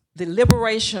the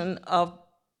liberation of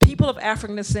people of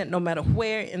African descent, no matter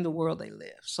where in the world they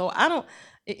live. So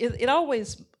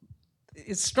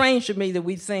it's strange to me that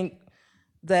we think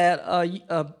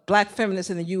that Black feminists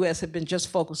in the U.S. have been just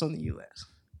focused on the U.S.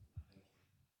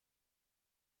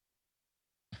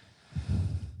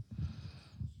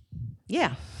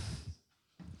 Yeah.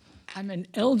 I'm an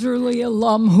elderly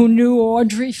alum who knew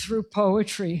Audre through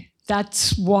poetry.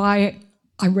 That's why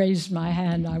I raised my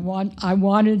hand. I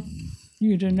wanted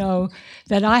you to know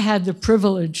that I had the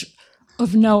privilege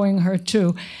of knowing her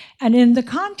too. And in the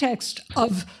context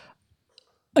of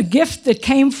a gift that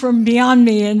came from beyond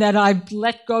me and that I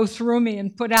let go through me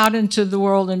and put out into the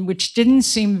world, and which didn't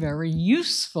seem very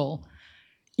useful,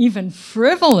 even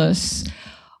frivolous,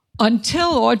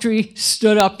 until Audre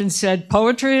stood up and said,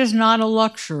 poetry is not a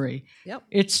luxury. Yep.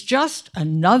 It's just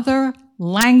another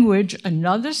language,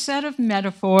 another set of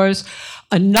metaphors,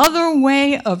 another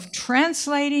way of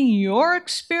translating your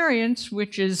experience,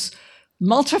 which is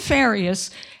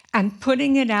multifarious, and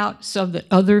putting it out so that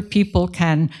other people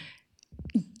can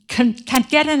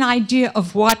get an idea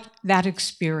of what that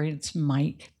experience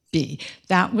might be.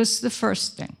 That was the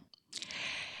first thing.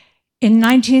 In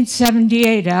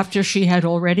 1978, after she had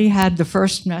already had the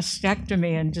first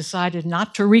mastectomy and decided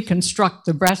not to reconstruct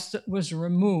the breast that was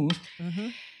removed,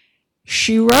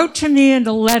 she wrote to me in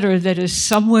a letter that is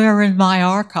somewhere in my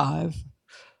archive.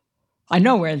 I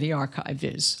know where the archive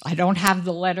is. I don't have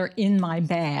the letter in my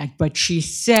bag, but she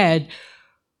said,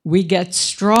 we get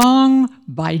strong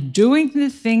by doing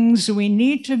the things we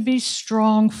need to be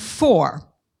strong for.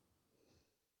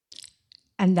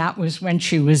 And that was when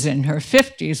she was in her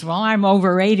 50s. Well, I'm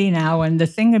over 80 now, and the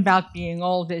thing about being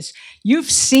old is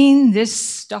you've seen this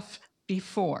stuff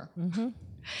before.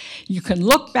 You can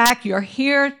look back, you're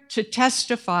here to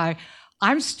testify.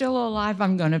 I'm still alive,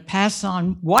 I'm going to pass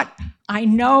on what I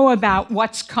know about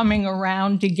what's coming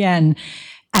around again.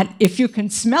 And if you can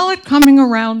smell it coming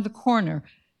around the corner,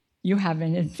 you have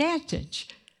an advantage.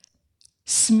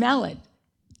 Smell it.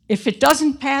 If it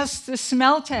doesn't pass the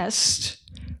smell test,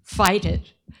 fight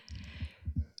it.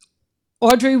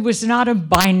 Audre was not a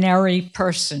binary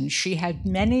person. She had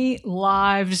many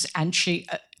lives, and she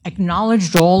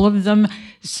acknowledged all of them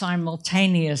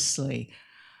simultaneously.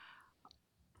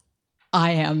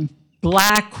 I am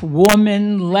Black,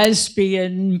 woman,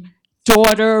 lesbian,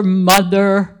 daughter,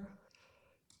 mother.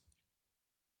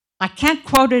 I can't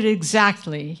quote it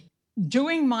exactly.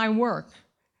 Doing my work,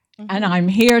 and I'm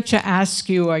here to ask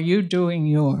you, are you doing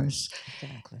yours?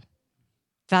 Exactly.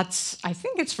 That's, I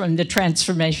think it's from The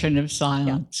Transformation of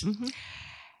Silence. Yeah.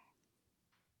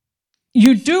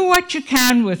 You do what you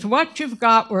can with what you've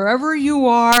got, wherever you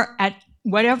are, at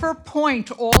whatever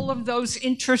point all of those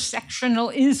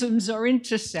intersectional isms are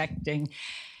intersecting.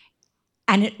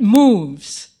 And it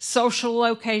moves. Social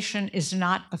location is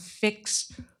not a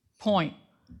fixed point.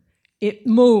 It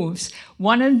moves.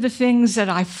 One of the things that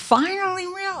I finally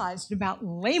realized about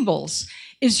labels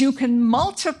is you can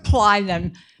multiply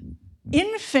them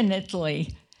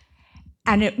infinitely,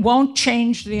 and it won't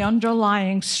change the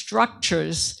underlying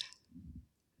structures.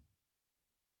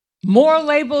 More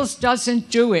labels doesn't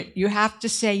do it. You have to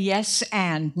say yes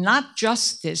and, not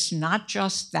just this, not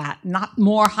just that, not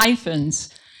more hyphens.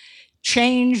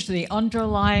 Change the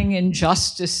underlying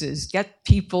injustices, get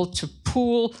people to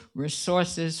pool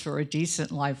resources for a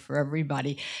decent life for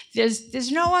everybody.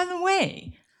 There's no other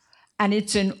way. And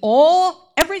it's in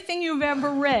everything you've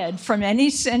ever read from any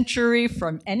century,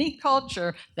 from any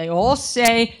culture, they all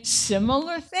say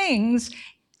similar things,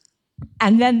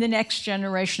 and then the next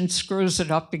generation screws it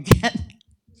up again.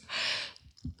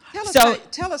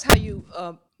 Tell us how you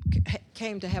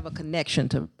came to have a connection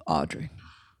to Audre.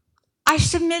 I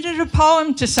submitted a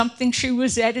poem to something she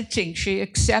was editing. She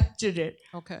accepted it.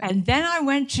 Okay. And then I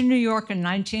went to New York in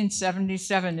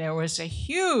 1977. There was a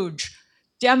huge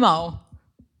demo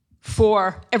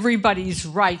for everybody's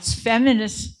rights,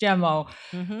 feminist demo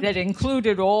that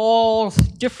included all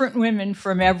different women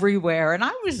from everywhere. And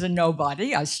I was a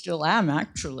nobody. I still am,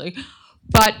 actually.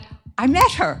 But I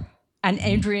met her and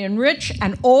Adrienne Rich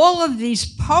and all of these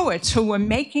poets who were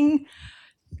making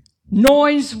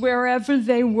noise wherever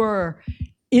they were,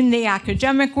 in the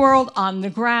academic world, on the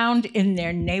ground, in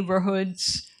their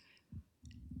neighborhoods.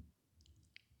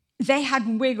 They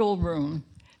had wiggle room.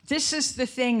 This is the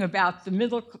thing about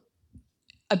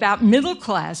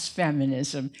middle-class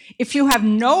feminism. If you have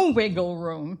no wiggle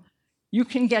room, you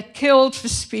can get killed for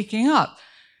speaking up.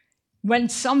 When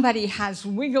somebody has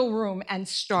wiggle room and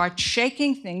starts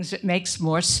shaking things, it makes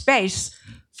more space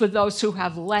for those who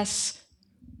have less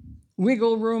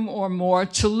wiggle room or more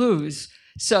to lose.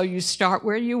 So you start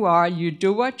where you are, you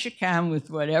do what you can with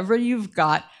whatever you've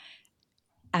got,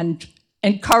 and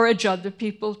encourage other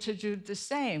people to do the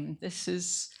same.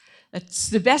 That's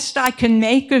the best I can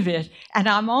make of it, and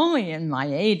I'm only in my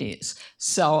 80s,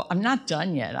 so I'm not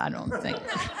done yet, I don't think.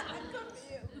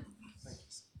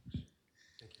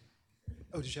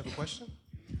 Oh, did you have a question?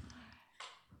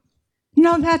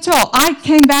 No, that's all. I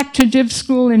came back to div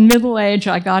school in middle age.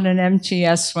 I got an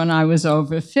MTS when I was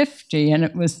over 50, and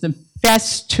it was the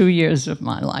best 2 years of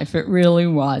my life. It really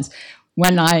was.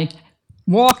 When I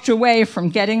walked away from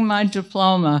getting my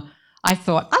diploma, I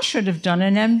thought, I should have done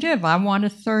an MDiv. I want a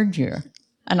third year.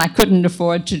 And I couldn't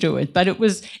afford to do it. But it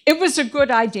was a good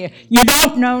idea. You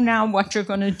don't know now what you're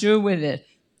going to do with it,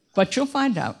 but you'll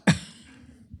find out.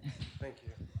 Thank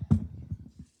you.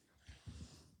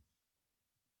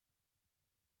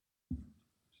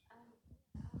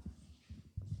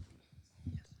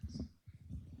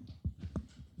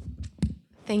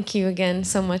 Thank you again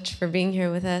so much for being here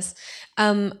with us.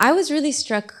 I was really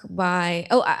struck by,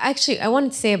 actually, I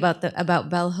wanted to say about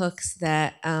bell hooks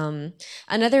that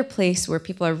another place where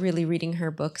people are really reading her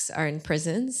books are in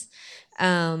prisons.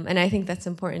 And I think that's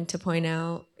important to point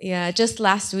out. Yeah, just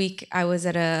last week I was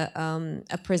at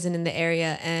a prison in the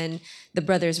area, and the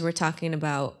brothers were talking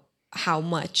about how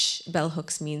much bell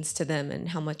hooks means to them and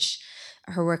how much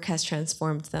her work has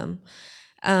transformed them.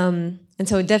 And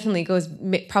so it definitely goes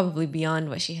probably beyond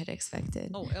what she had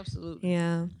expected. Oh, absolutely.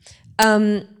 Yeah.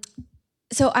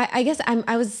 So I guess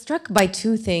I was struck by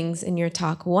two things in your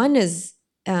talk. One is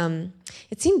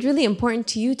it seemed really important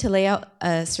to you to lay out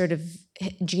a sort of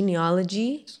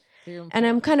genealogy, and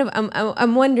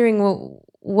I'm wondering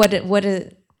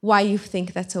why you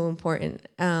think that's so important.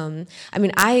 I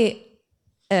mean, I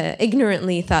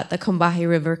ignorantly thought the Combahee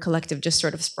River Collective just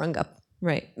sort of sprung up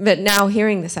Right. But now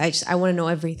hearing this, I want to know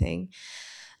everything.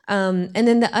 And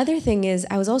then the other thing is,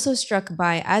 I was also struck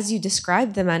by, as you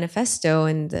described the manifesto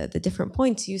and the different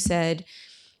points, you said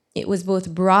it was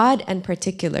both broad and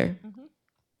particular.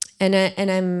 And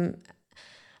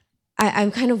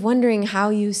I'm kind of wondering how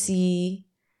you see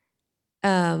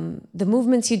the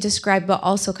movements you described, but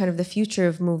also kind of the future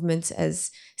of movements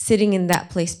as sitting in that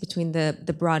place between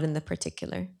the broad and the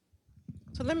particular.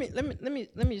 So let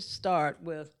me start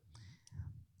with,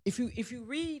 if you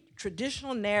read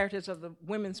traditional narratives of the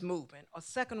women's movement or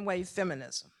second wave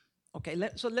feminism, okay,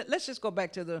 let's just go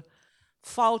back to the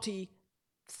faulty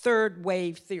third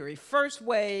wave theory. First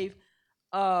wave,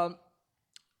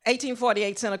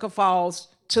 1848 Seneca Falls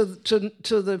to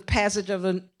the passage of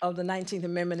the 19th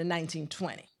Amendment in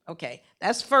 1920. Okay,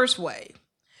 that's first wave.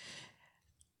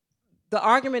 The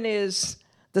argument is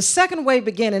the second wave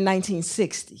began in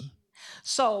 1960.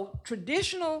 So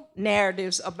traditional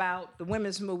narratives about the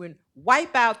women's movement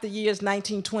wipe out the years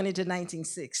 1920 to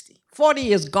 1960. 40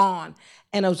 years gone,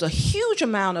 and there was a huge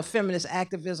amount of feminist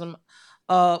activism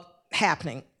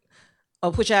happening,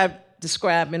 of which I've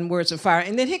described in Words of Fire.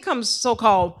 And then here comes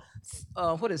so-called,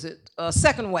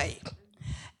 second wave.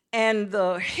 And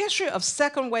the history of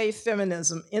second wave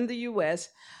feminism in the US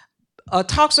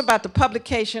talks about the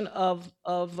publication of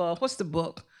what's the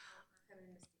book?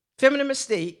 Feminist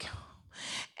Mystique,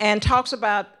 and talks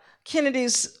about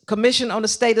Kennedy's Commission on the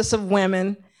Status of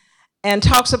Women, and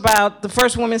talks about the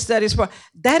first women's studies.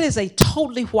 That is a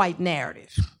totally white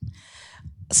narrative.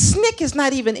 SNCC is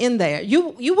not even in there.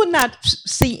 You would not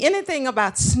see anything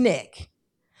about SNCC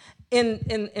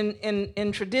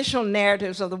in traditional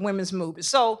narratives of the women's movement.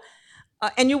 So,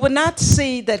 and you would not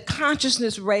see that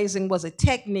consciousness raising was a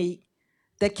technique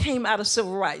that came out of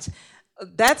civil rights.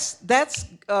 That's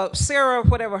Sarah,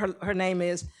 whatever her name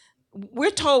is.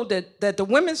 We're told that the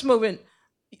women's movement's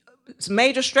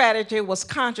major strategy was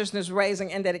consciousness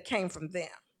raising, and that it came from them.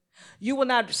 You will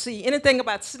not see anything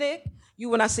about SNCC. You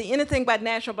will not see anything about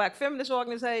National Black Feminist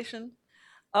Organization.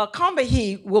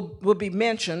 Combahee will be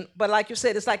mentioned, but like you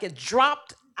said, it's like it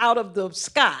dropped out of the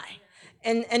sky,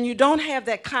 and you don't have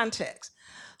that context.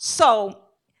 So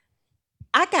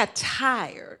I got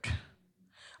tired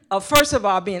of, first of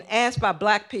all, being asked by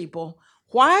Black people,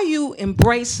 why are you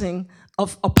embracing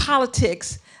a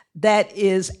politics that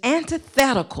is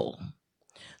antithetical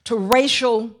to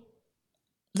racial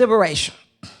liberation?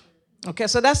 Okay,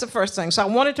 so that's the first thing. So I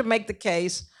wanted to make the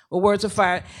case with Words of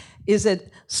Fire, is that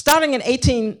starting in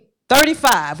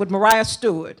 1835 with Maria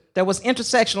Stewart, there was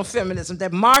intersectional feminism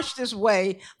that marched its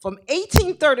way from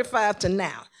 1835 to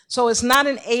now. So it's not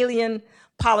an alien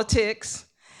politics.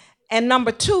 And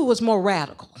number two was more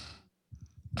radical,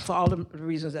 for all the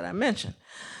reasons that I mentioned.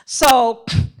 So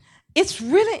it's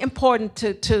really important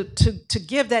to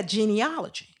give that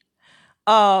genealogy.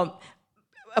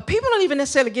 People don't even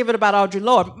necessarily give it about Audre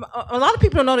Lorde. A lot of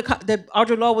people don't know that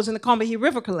Audre Lorde was in the Combahee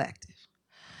River Collective.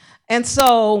 And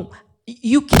so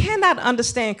you cannot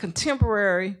understand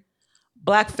contemporary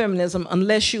Black feminism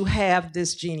unless you have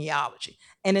this genealogy.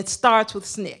 And it starts with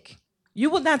SNCC. You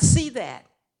will not see that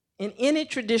in any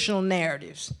traditional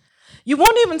narratives. You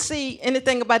won't even see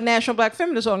anything about National Black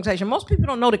Feminist Organization. Most people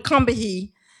don't know that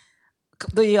Combahee,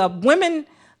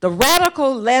 the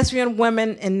radical lesbian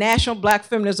women in National Black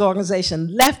Feminist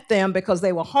Organization left them because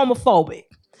they were homophobic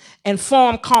and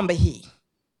formed Combahee.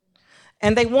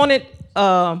 And they wanted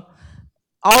all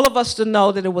of us to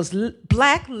know that it was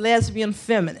Black lesbian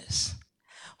feminists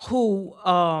who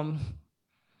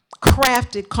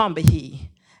crafted Combahee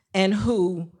and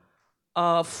who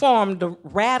formed the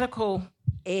radical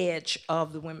edge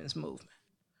of the women's movement.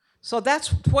 So that's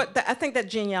what, I think that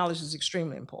genealogy is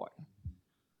extremely important.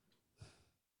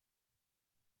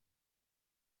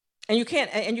 And you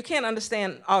can't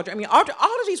understand Audre. I mean, all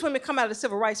of these women come out of the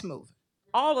civil rights movement.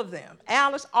 All of them.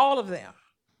 Alice, all of them.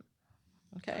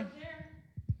 Okay. Is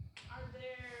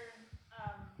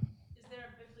there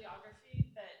a bibliography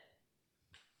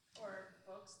or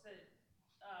books that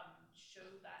show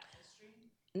that history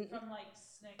from like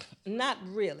SNCC? Not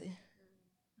really.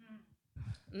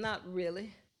 Not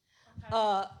really.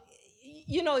 Okay.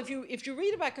 You know, if you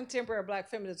read about contemporary Black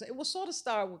feminism, it will sort of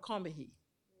start with Combahee.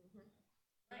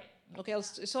 Right. Okay, it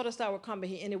sort of start with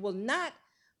Combahee, and it will not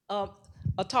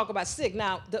talk about SNCC.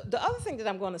 Now, the other thing that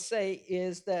I'm going to say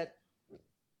is that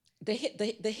the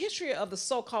history of the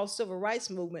so-called civil rights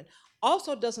movement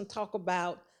also doesn't talk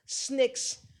about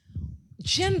SNCC's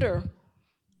gender,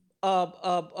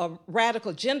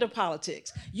 radical gender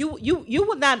politics. You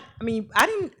would not.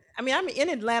 I'm in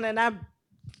Atlanta and I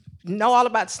know all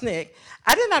about SNCC.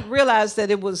 I did not realize that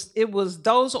it was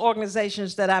those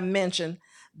organizations that I mentioned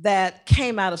that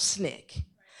came out of SNCC.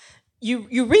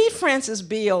 You read Francis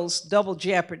Beale's Double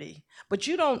Jeopardy, but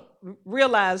you don't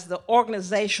realize the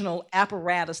organizational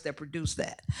apparatus that produced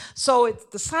that. So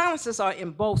the silences are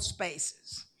in both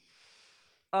spaces,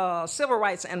 civil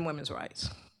rights and women's rights.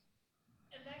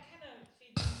 And that kind of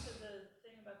feeds into the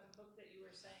thing about the book that you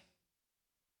were saying.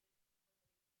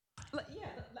 Yeah,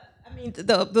 I mean,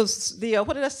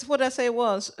 what did I say it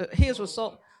was? His was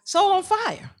Soul on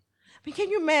Fire. I mean, can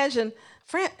you imagine,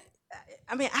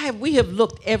 I mean, we have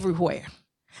looked everywhere.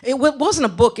 It wasn't a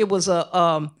book; it was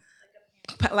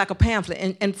like a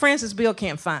pamphlet, and Francis Beale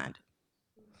can't find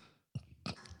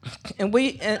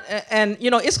it. And you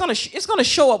know, it's gonna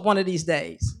show up one of these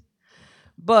days.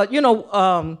 But you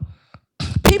know,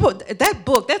 people,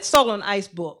 that Soul on Ice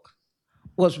book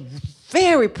was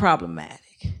very problematic.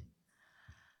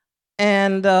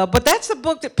 And but that's the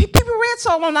book that people read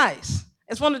Soul on Ice.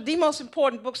 It's one of the most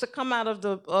important books that come out of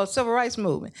the civil rights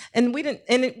movement. And we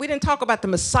didn't talk about the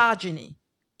misogyny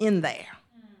in there.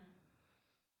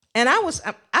 And I was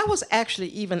actually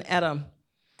even at a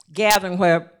gathering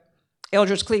where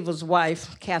Eldridge Cleaver's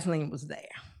wife, Kathleen, was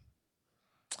there.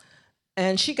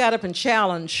 And she got up and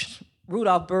challenged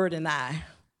Rudolph Byrd and I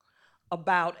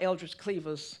about Eldridge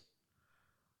Cleaver's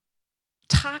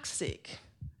toxic,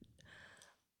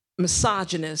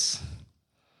 misogynist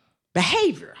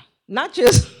behavior, not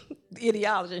just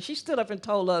ideology. And she stood up and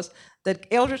told us that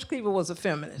Eldridge Cleaver was a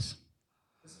feminist.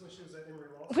 This is when she was at Emory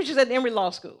Law School? Which is at Emory Law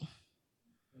School.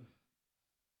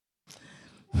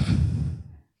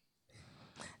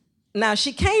 Now,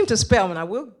 she came to Spelman, I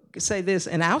will say this,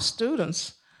 and our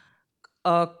students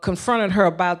confronted her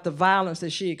about the violence that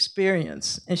she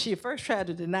experienced. And she at first tried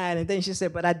to deny it, and then she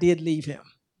said, but I did leave him.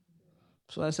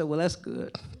 So I said, well, that's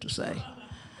good to say.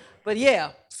 But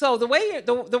yeah, so the way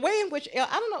in which, I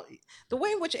don't know, the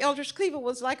way in which Eldridge Cleaver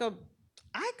was like a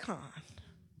icon.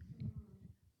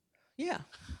 Yeah.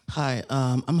 Hi,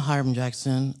 I'm Hiram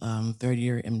Jackson, third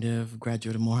year MDiv,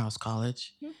 graduate of Morehouse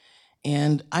College. Mm-hmm.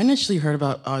 And I initially heard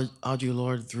about Audre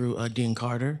Lorde through Dean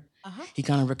Carter. Uh-huh. He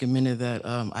kind of recommended that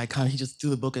he just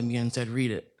threw the book at me and said, read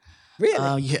it.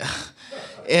 Really? Yeah.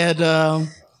 And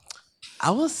I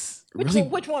was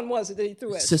Which one was it that he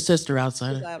threw at you? Sister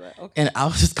Outsider. Okay. And I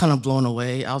was just kind of blown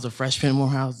away. I was a freshman in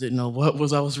Morehouse, didn't know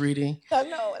what I was reading. I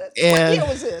know. What year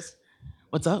was this?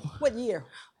 What's up? What year?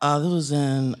 This was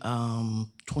in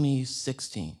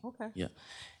 2016. Okay. Yeah.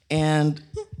 And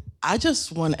I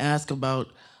just want to ask about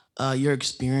your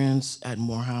experience at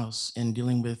Morehouse and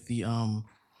dealing with the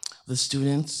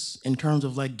students in terms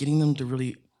of like getting them to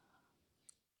really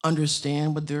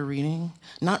understand what they're reading,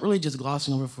 not really just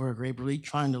glossing over for a grade, but really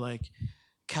trying to like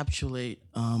capsulate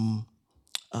kind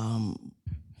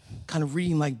of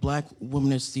reading like Black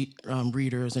womanist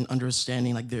readers and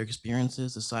understanding like their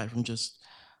experiences aside from just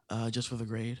for the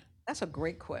grade. That's a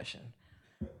great question.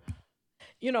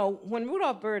 You know, when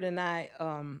Rudolph Byrd and I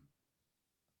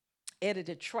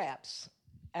edited Traps,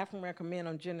 African American Men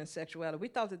on Gender and Sexuality, we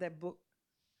thought that book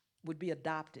would be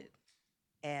adopted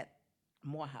at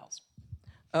Morehouse.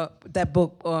 That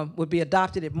book would be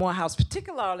adopted at Morehouse,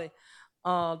 particularly,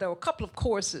 there were a couple of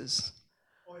courses.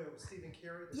 Oh, yeah, with Stephen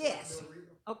Carey? Yes.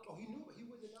 Okay. Oh, he knew, but he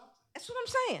wouldn't adopt it. That's what I'm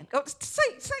saying.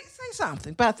 Say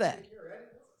something about that.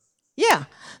 Yeah.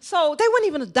 So they wouldn't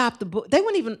even adopt the book. They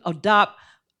wouldn't even adopt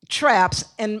Traps.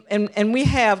 And we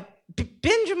have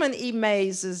Benjamin E.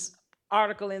 Mays'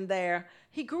 article in there.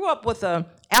 He grew up with an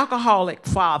alcoholic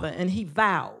father, and he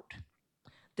vowed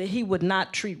that he would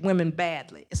not treat women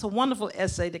badly. It's a wonderful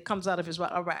essay that comes out of his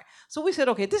right. All right. So we said,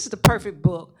 okay, this is the perfect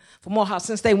book for Morehouse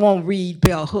since they won't read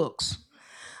bell hooks.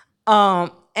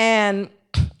 And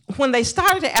when they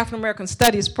started the African American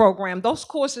Studies program, those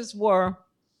courses were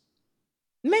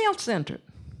male-centered.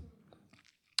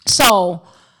 So,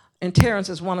 and Terrence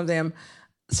is one of them.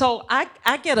 So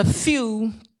I get a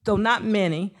few, though not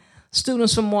many,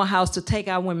 students from Morehouse to take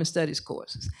our women's studies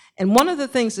courses. And one of the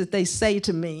things that they say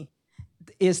to me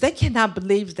is they cannot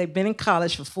believe they've been in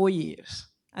college for 4 years.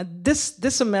 This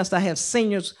semester I have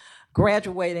seniors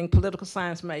graduating, political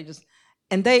science majors,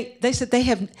 and they said they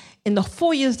have, in the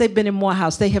 4 years they've been in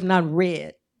Morehouse, they have not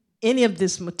read any of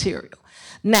this material.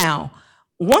 Now,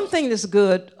 one thing that's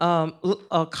good,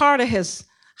 Carter has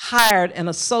hired an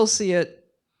associate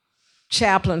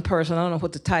chaplain person, I don't know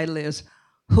what the title is,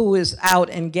 who is out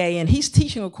and gay, and he's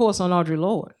teaching a course on Audre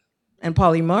Lorde and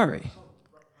Pauli Murray.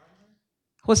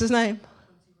 What's his name?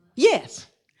 Yes.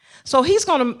 So he's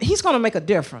gonna make a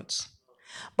difference.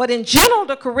 But in general,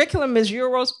 the curriculum is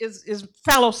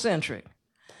phallocentric.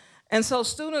 And so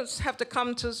students have to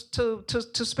come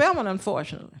to Spelman,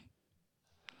 unfortunately.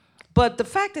 But the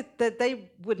fact that they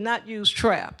would not use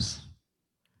Traps,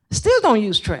 still don't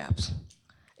use traps.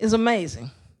 It's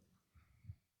amazing.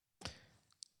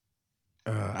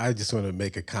 I just want to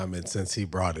make a comment since he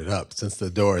brought it up, since the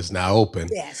door is now open.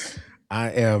 Yes.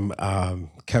 I am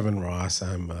Kevin Ross.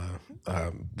 I'm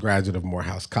a graduate of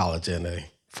Morehouse College and a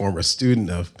former student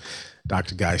of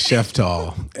Dr. Guy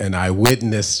Sheftall, and I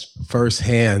witnessed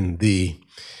firsthand the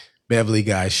Beverly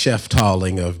Guy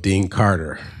Sheftalling of Dean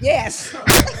Carter. Yes. Tell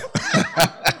them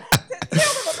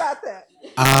about that.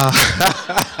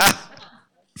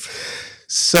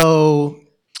 So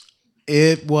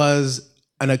it was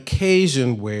an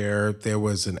occasion where there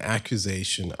was an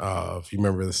accusation of, you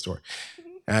remember the story,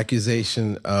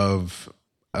 accusation of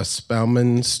a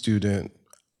Spelman student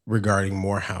regarding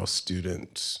Morehouse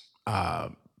students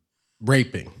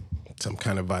raping, some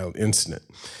kind of violent incident.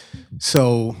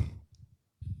 So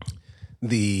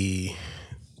the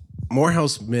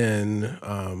Morehouse men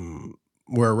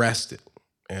were arrested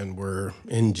and were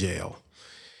in jail.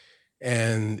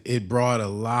 And it brought a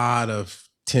lot of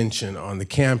tension on the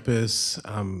campus.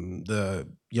 The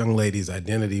young lady's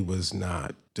identity was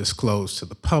not disclosed to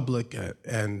the public.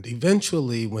 And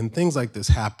eventually, when things like this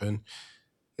happen,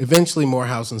 eventually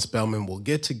Morehouse and Spelman will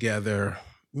get together,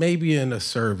 maybe in a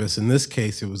service. In this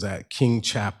case, it was at King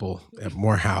Chapel at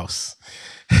Morehouse.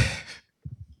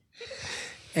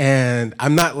 And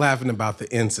I'm not laughing about the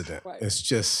incident. Right. It's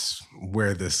just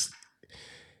where this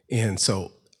ends.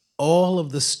 So all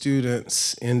of the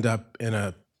students end up in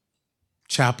a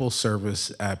chapel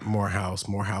service at Morehouse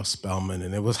Spelman,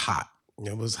 and it was hot.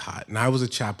 It was hot. And I was a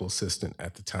chapel assistant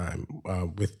at the time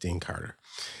with Dean Carter.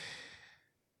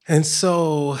 And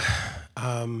so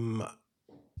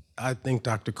I think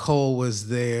Dr. Cole was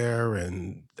there,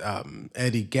 and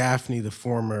Eddie Gaffney, the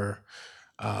former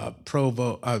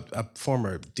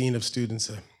former dean of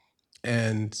students,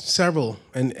 and several,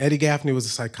 and Eddie Gaffney was a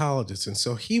psychologist. And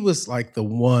so he was like the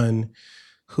one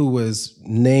who was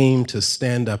named to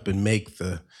stand up and make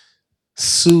the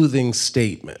soothing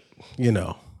statement, you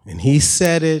know. And he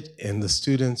said it, and the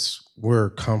students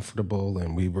were comfortable,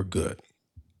 and we were good.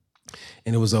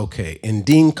 And it was okay. And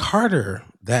Dean Carter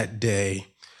that day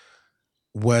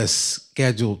was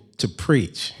scheduled to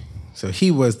preach. So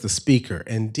he was the speaker.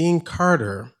 And Dean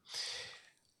Carter,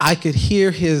 I could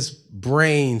hear his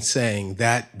brain saying,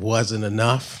 that wasn't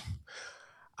enough.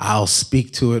 I'll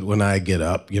speak to it when I get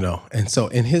up, you know. And so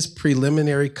in his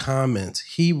preliminary comments,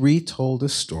 he retold a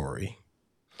story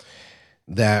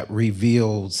that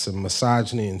revealed some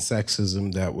misogyny and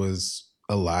sexism that was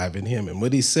alive in him. And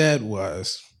what he said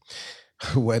was,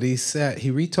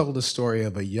 he retold the story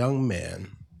of a young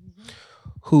man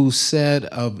who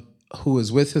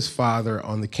was with his father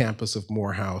on the campus of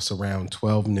Morehouse around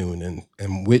 12 noon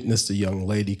and witnessed a young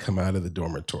lady come out of the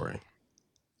dormitory.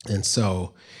 And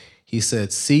so he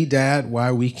said, see, Dad,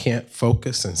 why we can't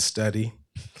focus and study?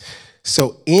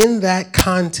 So in that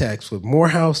context, with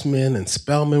Morehouse men and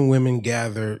Spelman women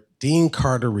gathered, Dean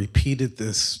Carter repeated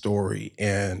this story,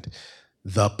 and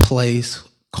the place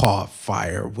caught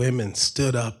fire. Women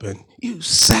stood up and, you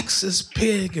sexist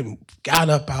pig, and got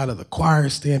up out of the choir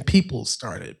stand. People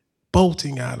started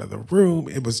bolting out of the room.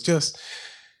 It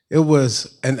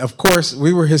was, and of course,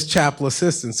 we were his chapel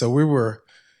assistants, so we were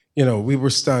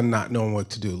stunned, not knowing what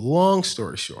to do. Long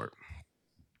story short,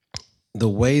 the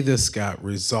way this got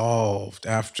resolved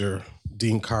after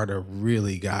Dean Carter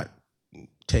really got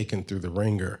taken through the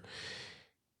ringer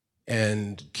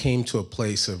and came to a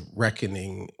place of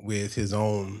reckoning with his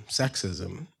own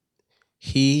sexism,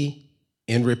 he,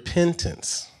 in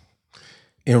repentance,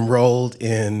 enrolled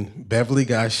in Beverly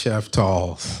Guy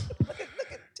Sheftall's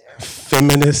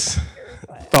feminist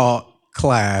thought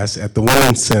class at the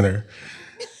Women's Center.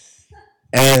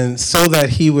 And so that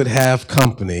he would have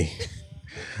company,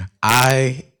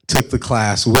 I took the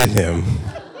class with him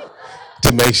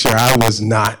to make sure I was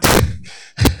not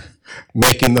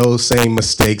making those same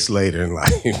mistakes later in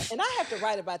life. And I have to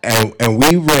write about that. And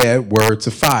we read Words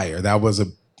of Fire. That was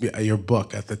your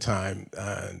book at the time.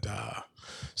 And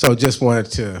so just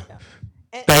wanted to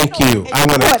thank you. I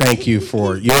want to thank you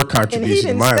for your contribution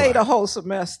to my life. And he didn't stay the whole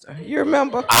semester. You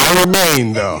remember? I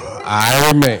remained, though.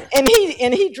 I remained.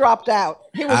 And he dropped out.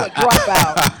 He was a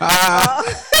dropout.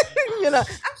 I'm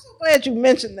so glad you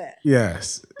mentioned that.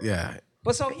 Yes, yeah.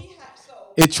 But so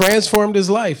it transformed his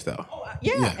life, though.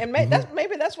 Yeah. And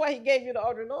maybe that's why he gave you the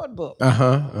Audre Lorde book.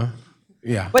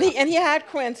 Yeah. But he had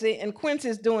Quincy, and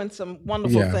Quincy's doing some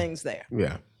wonderful things there.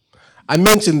 Yeah. I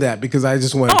mentioned that because I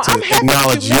just wanted to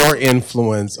acknowledge your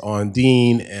influence on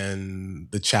Dean and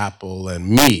the chapel and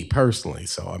me personally.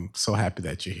 So I'm so happy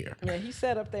that you're here. Yeah, he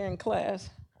sat up there in class.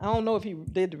 I don't know if he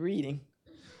did the reading.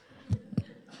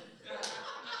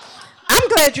 I'm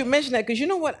glad glad you mentioned that because you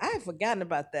know what? I had forgotten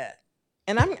about that.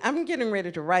 And I'm getting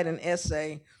ready to write an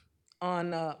essay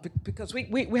on, because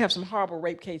we have some horrible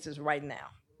rape cases right now.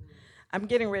 I'm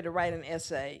getting ready to write an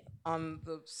essay on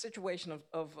the situation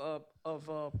of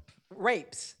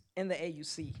rapes in the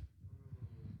AUC.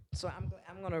 So I'm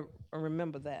going to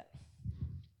remember that.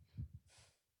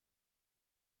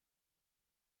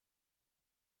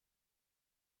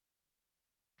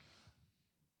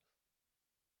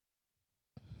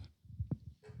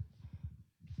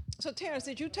 So Terrence,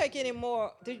 did you take any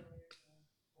more?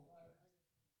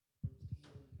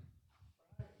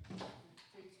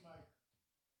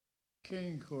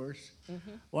 King course.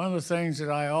 One of the things that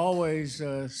I always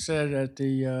said at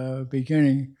the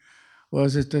beginning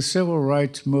was that the civil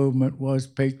rights movement was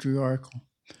patriarchal.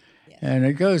 Yes. And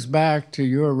it goes back to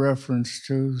your reference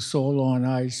to Soul on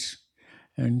Ice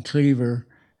and Cleaver.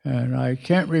 And I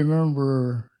can't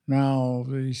remember now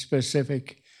the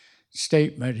specific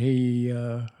statement he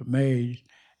made,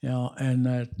 in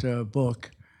that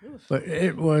book. But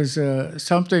it was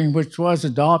something which was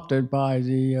adopted by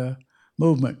the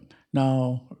movement.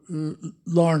 Now,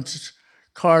 Lawrence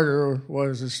Carter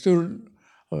was a student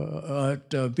at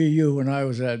BU when I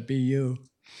was at BU,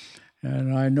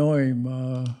 and I know him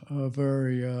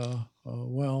very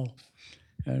well.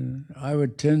 And I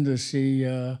would tend to see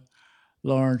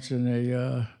Lawrence in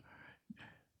a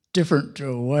different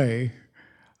way.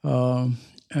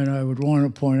 And I would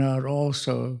want to point out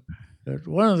also that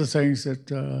one of the things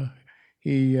that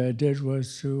he did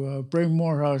was to bring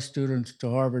Morehouse students to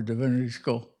Harvard Divinity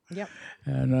School. Yep.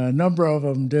 And a number of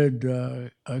them did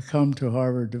come to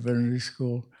Harvard Divinity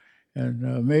School,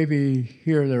 and maybe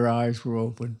here their eyes were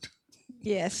opened.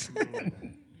 Yes.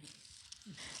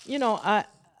 You know,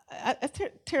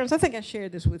 Terrence, I think I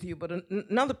shared this with you, but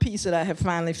another piece that I have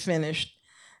finally finished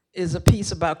is a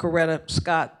piece about Coretta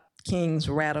Scott King's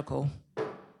radical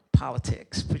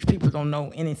politics, which people don't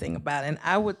know anything about. And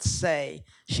I would say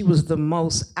she was the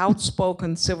most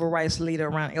outspoken civil rights leader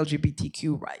around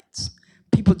LGBTQ rights.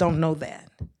 People don't know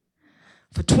that.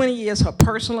 For 20 years, her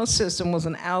personal assistant was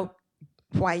an out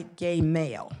white gay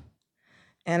male.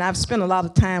 And I've spent a lot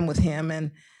of time with him.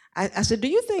 And I said, do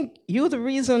you think you're the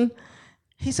reason?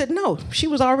 He said, no, she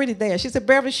was already there. She said,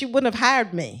 Beverly, she wouldn't have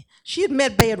hired me. She had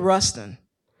met Bayard Rustin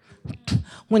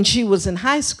when she was in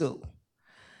high school.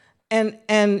 And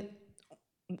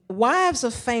wives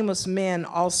of famous men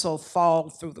also fall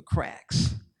through the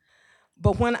cracks.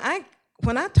 But when I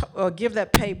give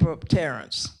that paper,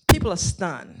 Terrence, people are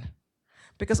stunned.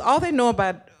 Because all they know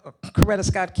about Coretta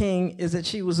Scott King is that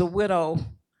she was a widow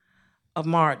of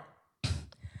Martin.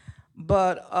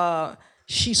 But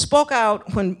she spoke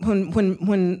out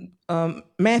when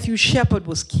Matthew Shepard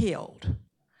was killed.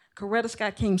 Coretta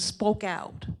Scott King spoke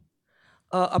out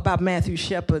about Matthew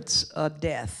Shepard's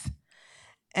death.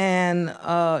 And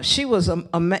she was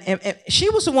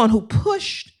the one who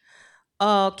pushed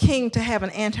King to have an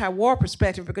anti-war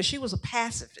perspective because she was a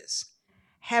pacifist,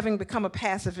 having become a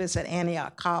pacifist at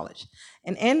Antioch College.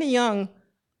 And Andy Young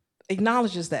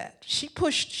acknowledges that. She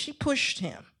pushed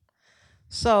him.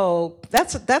 So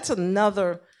that's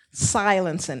another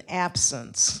silence and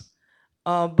absence.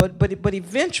 But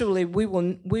eventually we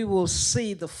will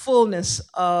see the fullness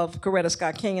of Coretta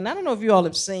Scott King. And I don't know if you all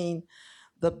have seen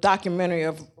the documentary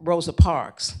of Rosa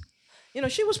Parks. You know,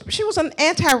 she was an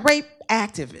anti-rape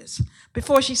activist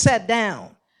before she sat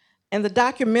down. And the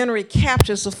documentary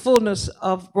captures the fullness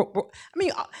of,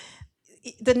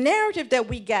 the narrative that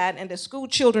we got and that school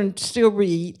children still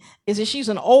read is that she's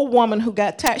an old woman who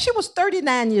got tired. She was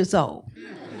 39 years old.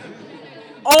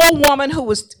 Old woman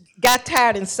who got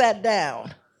tired and sat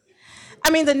down. I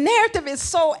mean, the narrative is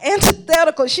so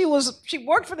antithetical. She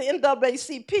worked for the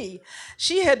NAACP.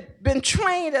 She had been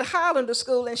trained at Highlander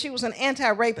School, and she was an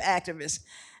anti-rape activist.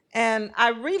 And I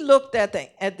re-looked at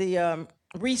the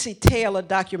Reese Taylor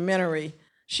documentary.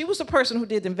 She was the person who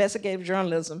did investigative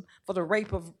journalism for the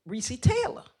rape of Reese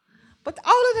Taylor. But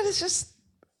all of that is just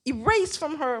erased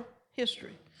from her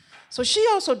history. So she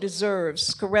also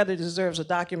Coretta deserves a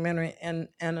documentary and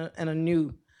a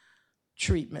new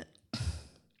treatment.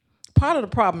 Part of the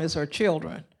problem is her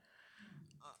children.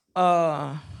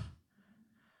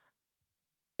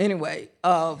 Anyway,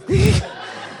 I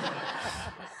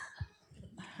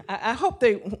hope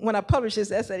when I publish this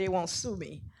essay, they won't sue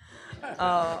me.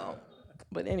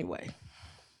 But anyway,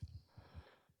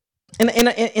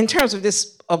 in terms of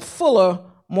this, a fuller,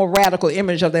 more radical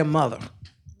image of their mother,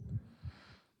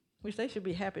 which they should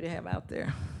be happy to have out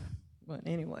there. But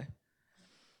anyway.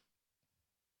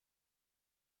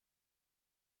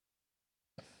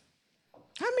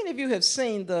 How many of you have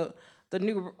seen the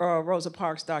new Rosa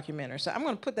Parks documentary? So I'm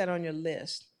going to put that on your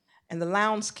list. and the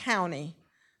Lowndes County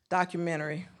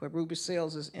documentary where Ruby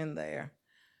Sales is in there.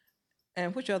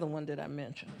 And which other one did I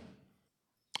mention?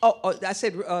 Oh, I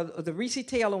said the Reese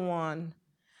Taylor one.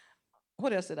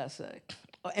 What else did I say?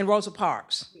 And Rosa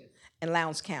Parks and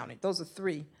Lowndes County. Those are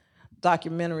 3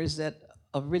 documentaries that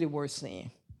are really worth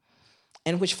seeing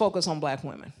and which focus on Black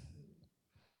women.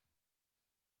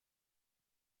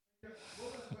 In terms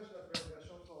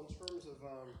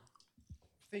of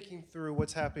thinking through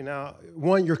what's happening now,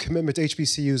 one, your commitment to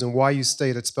HBCUs and why you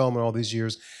stayed at Spelman all these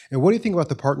years, and what do you think about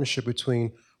the partnership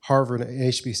between Harvard and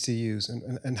HBCUs,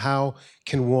 and how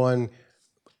can one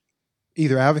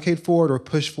either advocate for it or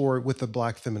push for it with a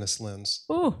Black feminist lens?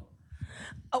 Ooh.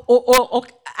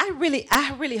 I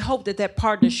really hope that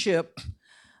partnership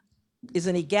is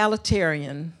an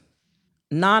egalitarian,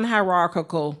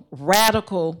 non-hierarchical,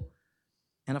 radical,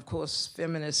 and of course,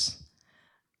 feminist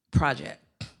project.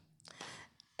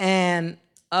 And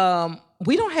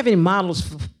we don't have any models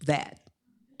for that.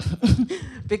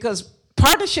 Because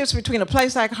partnerships between a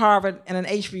place like Harvard and an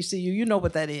HBCU, you know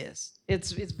what that is.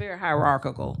 It's very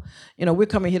hierarchical. You know, we're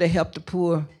coming here to help the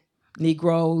poor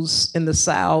Negroes in the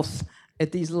South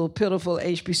at these little pitiful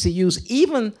HBCUs,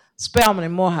 even Spelman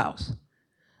and Morehouse.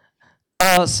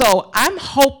 So I'm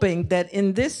hoping that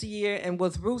in this year, and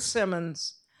with Ruth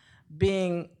Simmons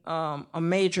being a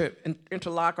major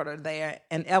interlocutor there,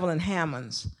 and Evelyn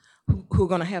Hammonds, who are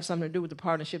going to have something to do with the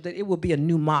partnership, that it will be a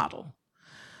new model.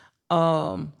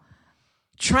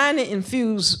 Trying to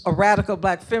infuse a radical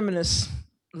Black feminist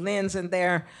lens in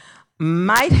there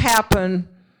might happen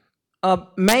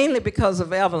mainly because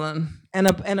of Evelyn and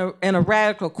a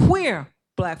radical queer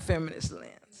Black feminist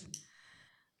lens.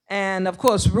 And of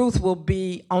course, Ruth will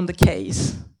be on the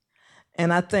case,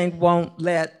 and I think won't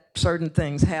let certain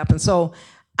things happen. So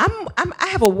I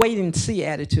have a wait and see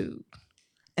attitude,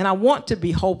 and I want to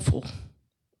be hopeful.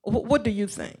 What do you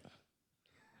think?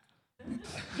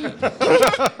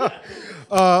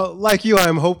 Like you, I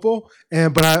am hopeful,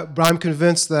 but I'm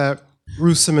convinced that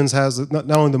Ruth Simmons has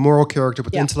not only the moral character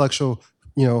but the intellectual,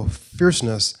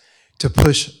 fierceness to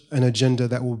push an agenda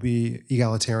that will be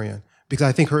egalitarian. Because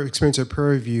I think her experience at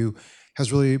Prairie View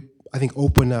has really, I think,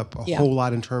 opened up a whole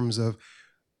lot in terms of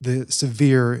the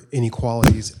severe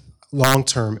inequalities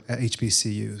long-term at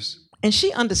HBCUs. And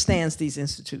she understands these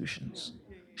institutions.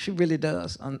 She really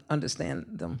does understand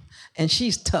them. And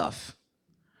she's tough.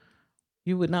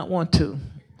 You would not want to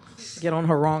get on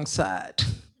her wrong side.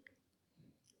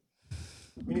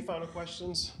 Any final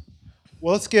questions?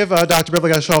 Well, let's give Dr.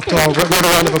 Beverly Gashoff a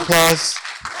round of applause.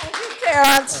 Thank you,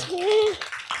 Terrence.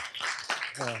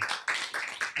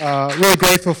 Really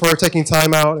grateful for her taking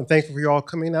time out, and thankful for you all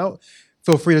coming out.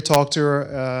 Feel free to talk to her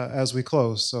as we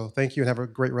close. So thank you, and have a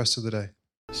great rest of the day.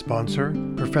 Sponsor,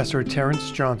 Professor Terrence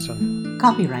Johnson.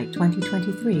 Copyright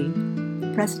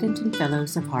 2023, President and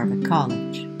Fellows of Harvard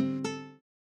College.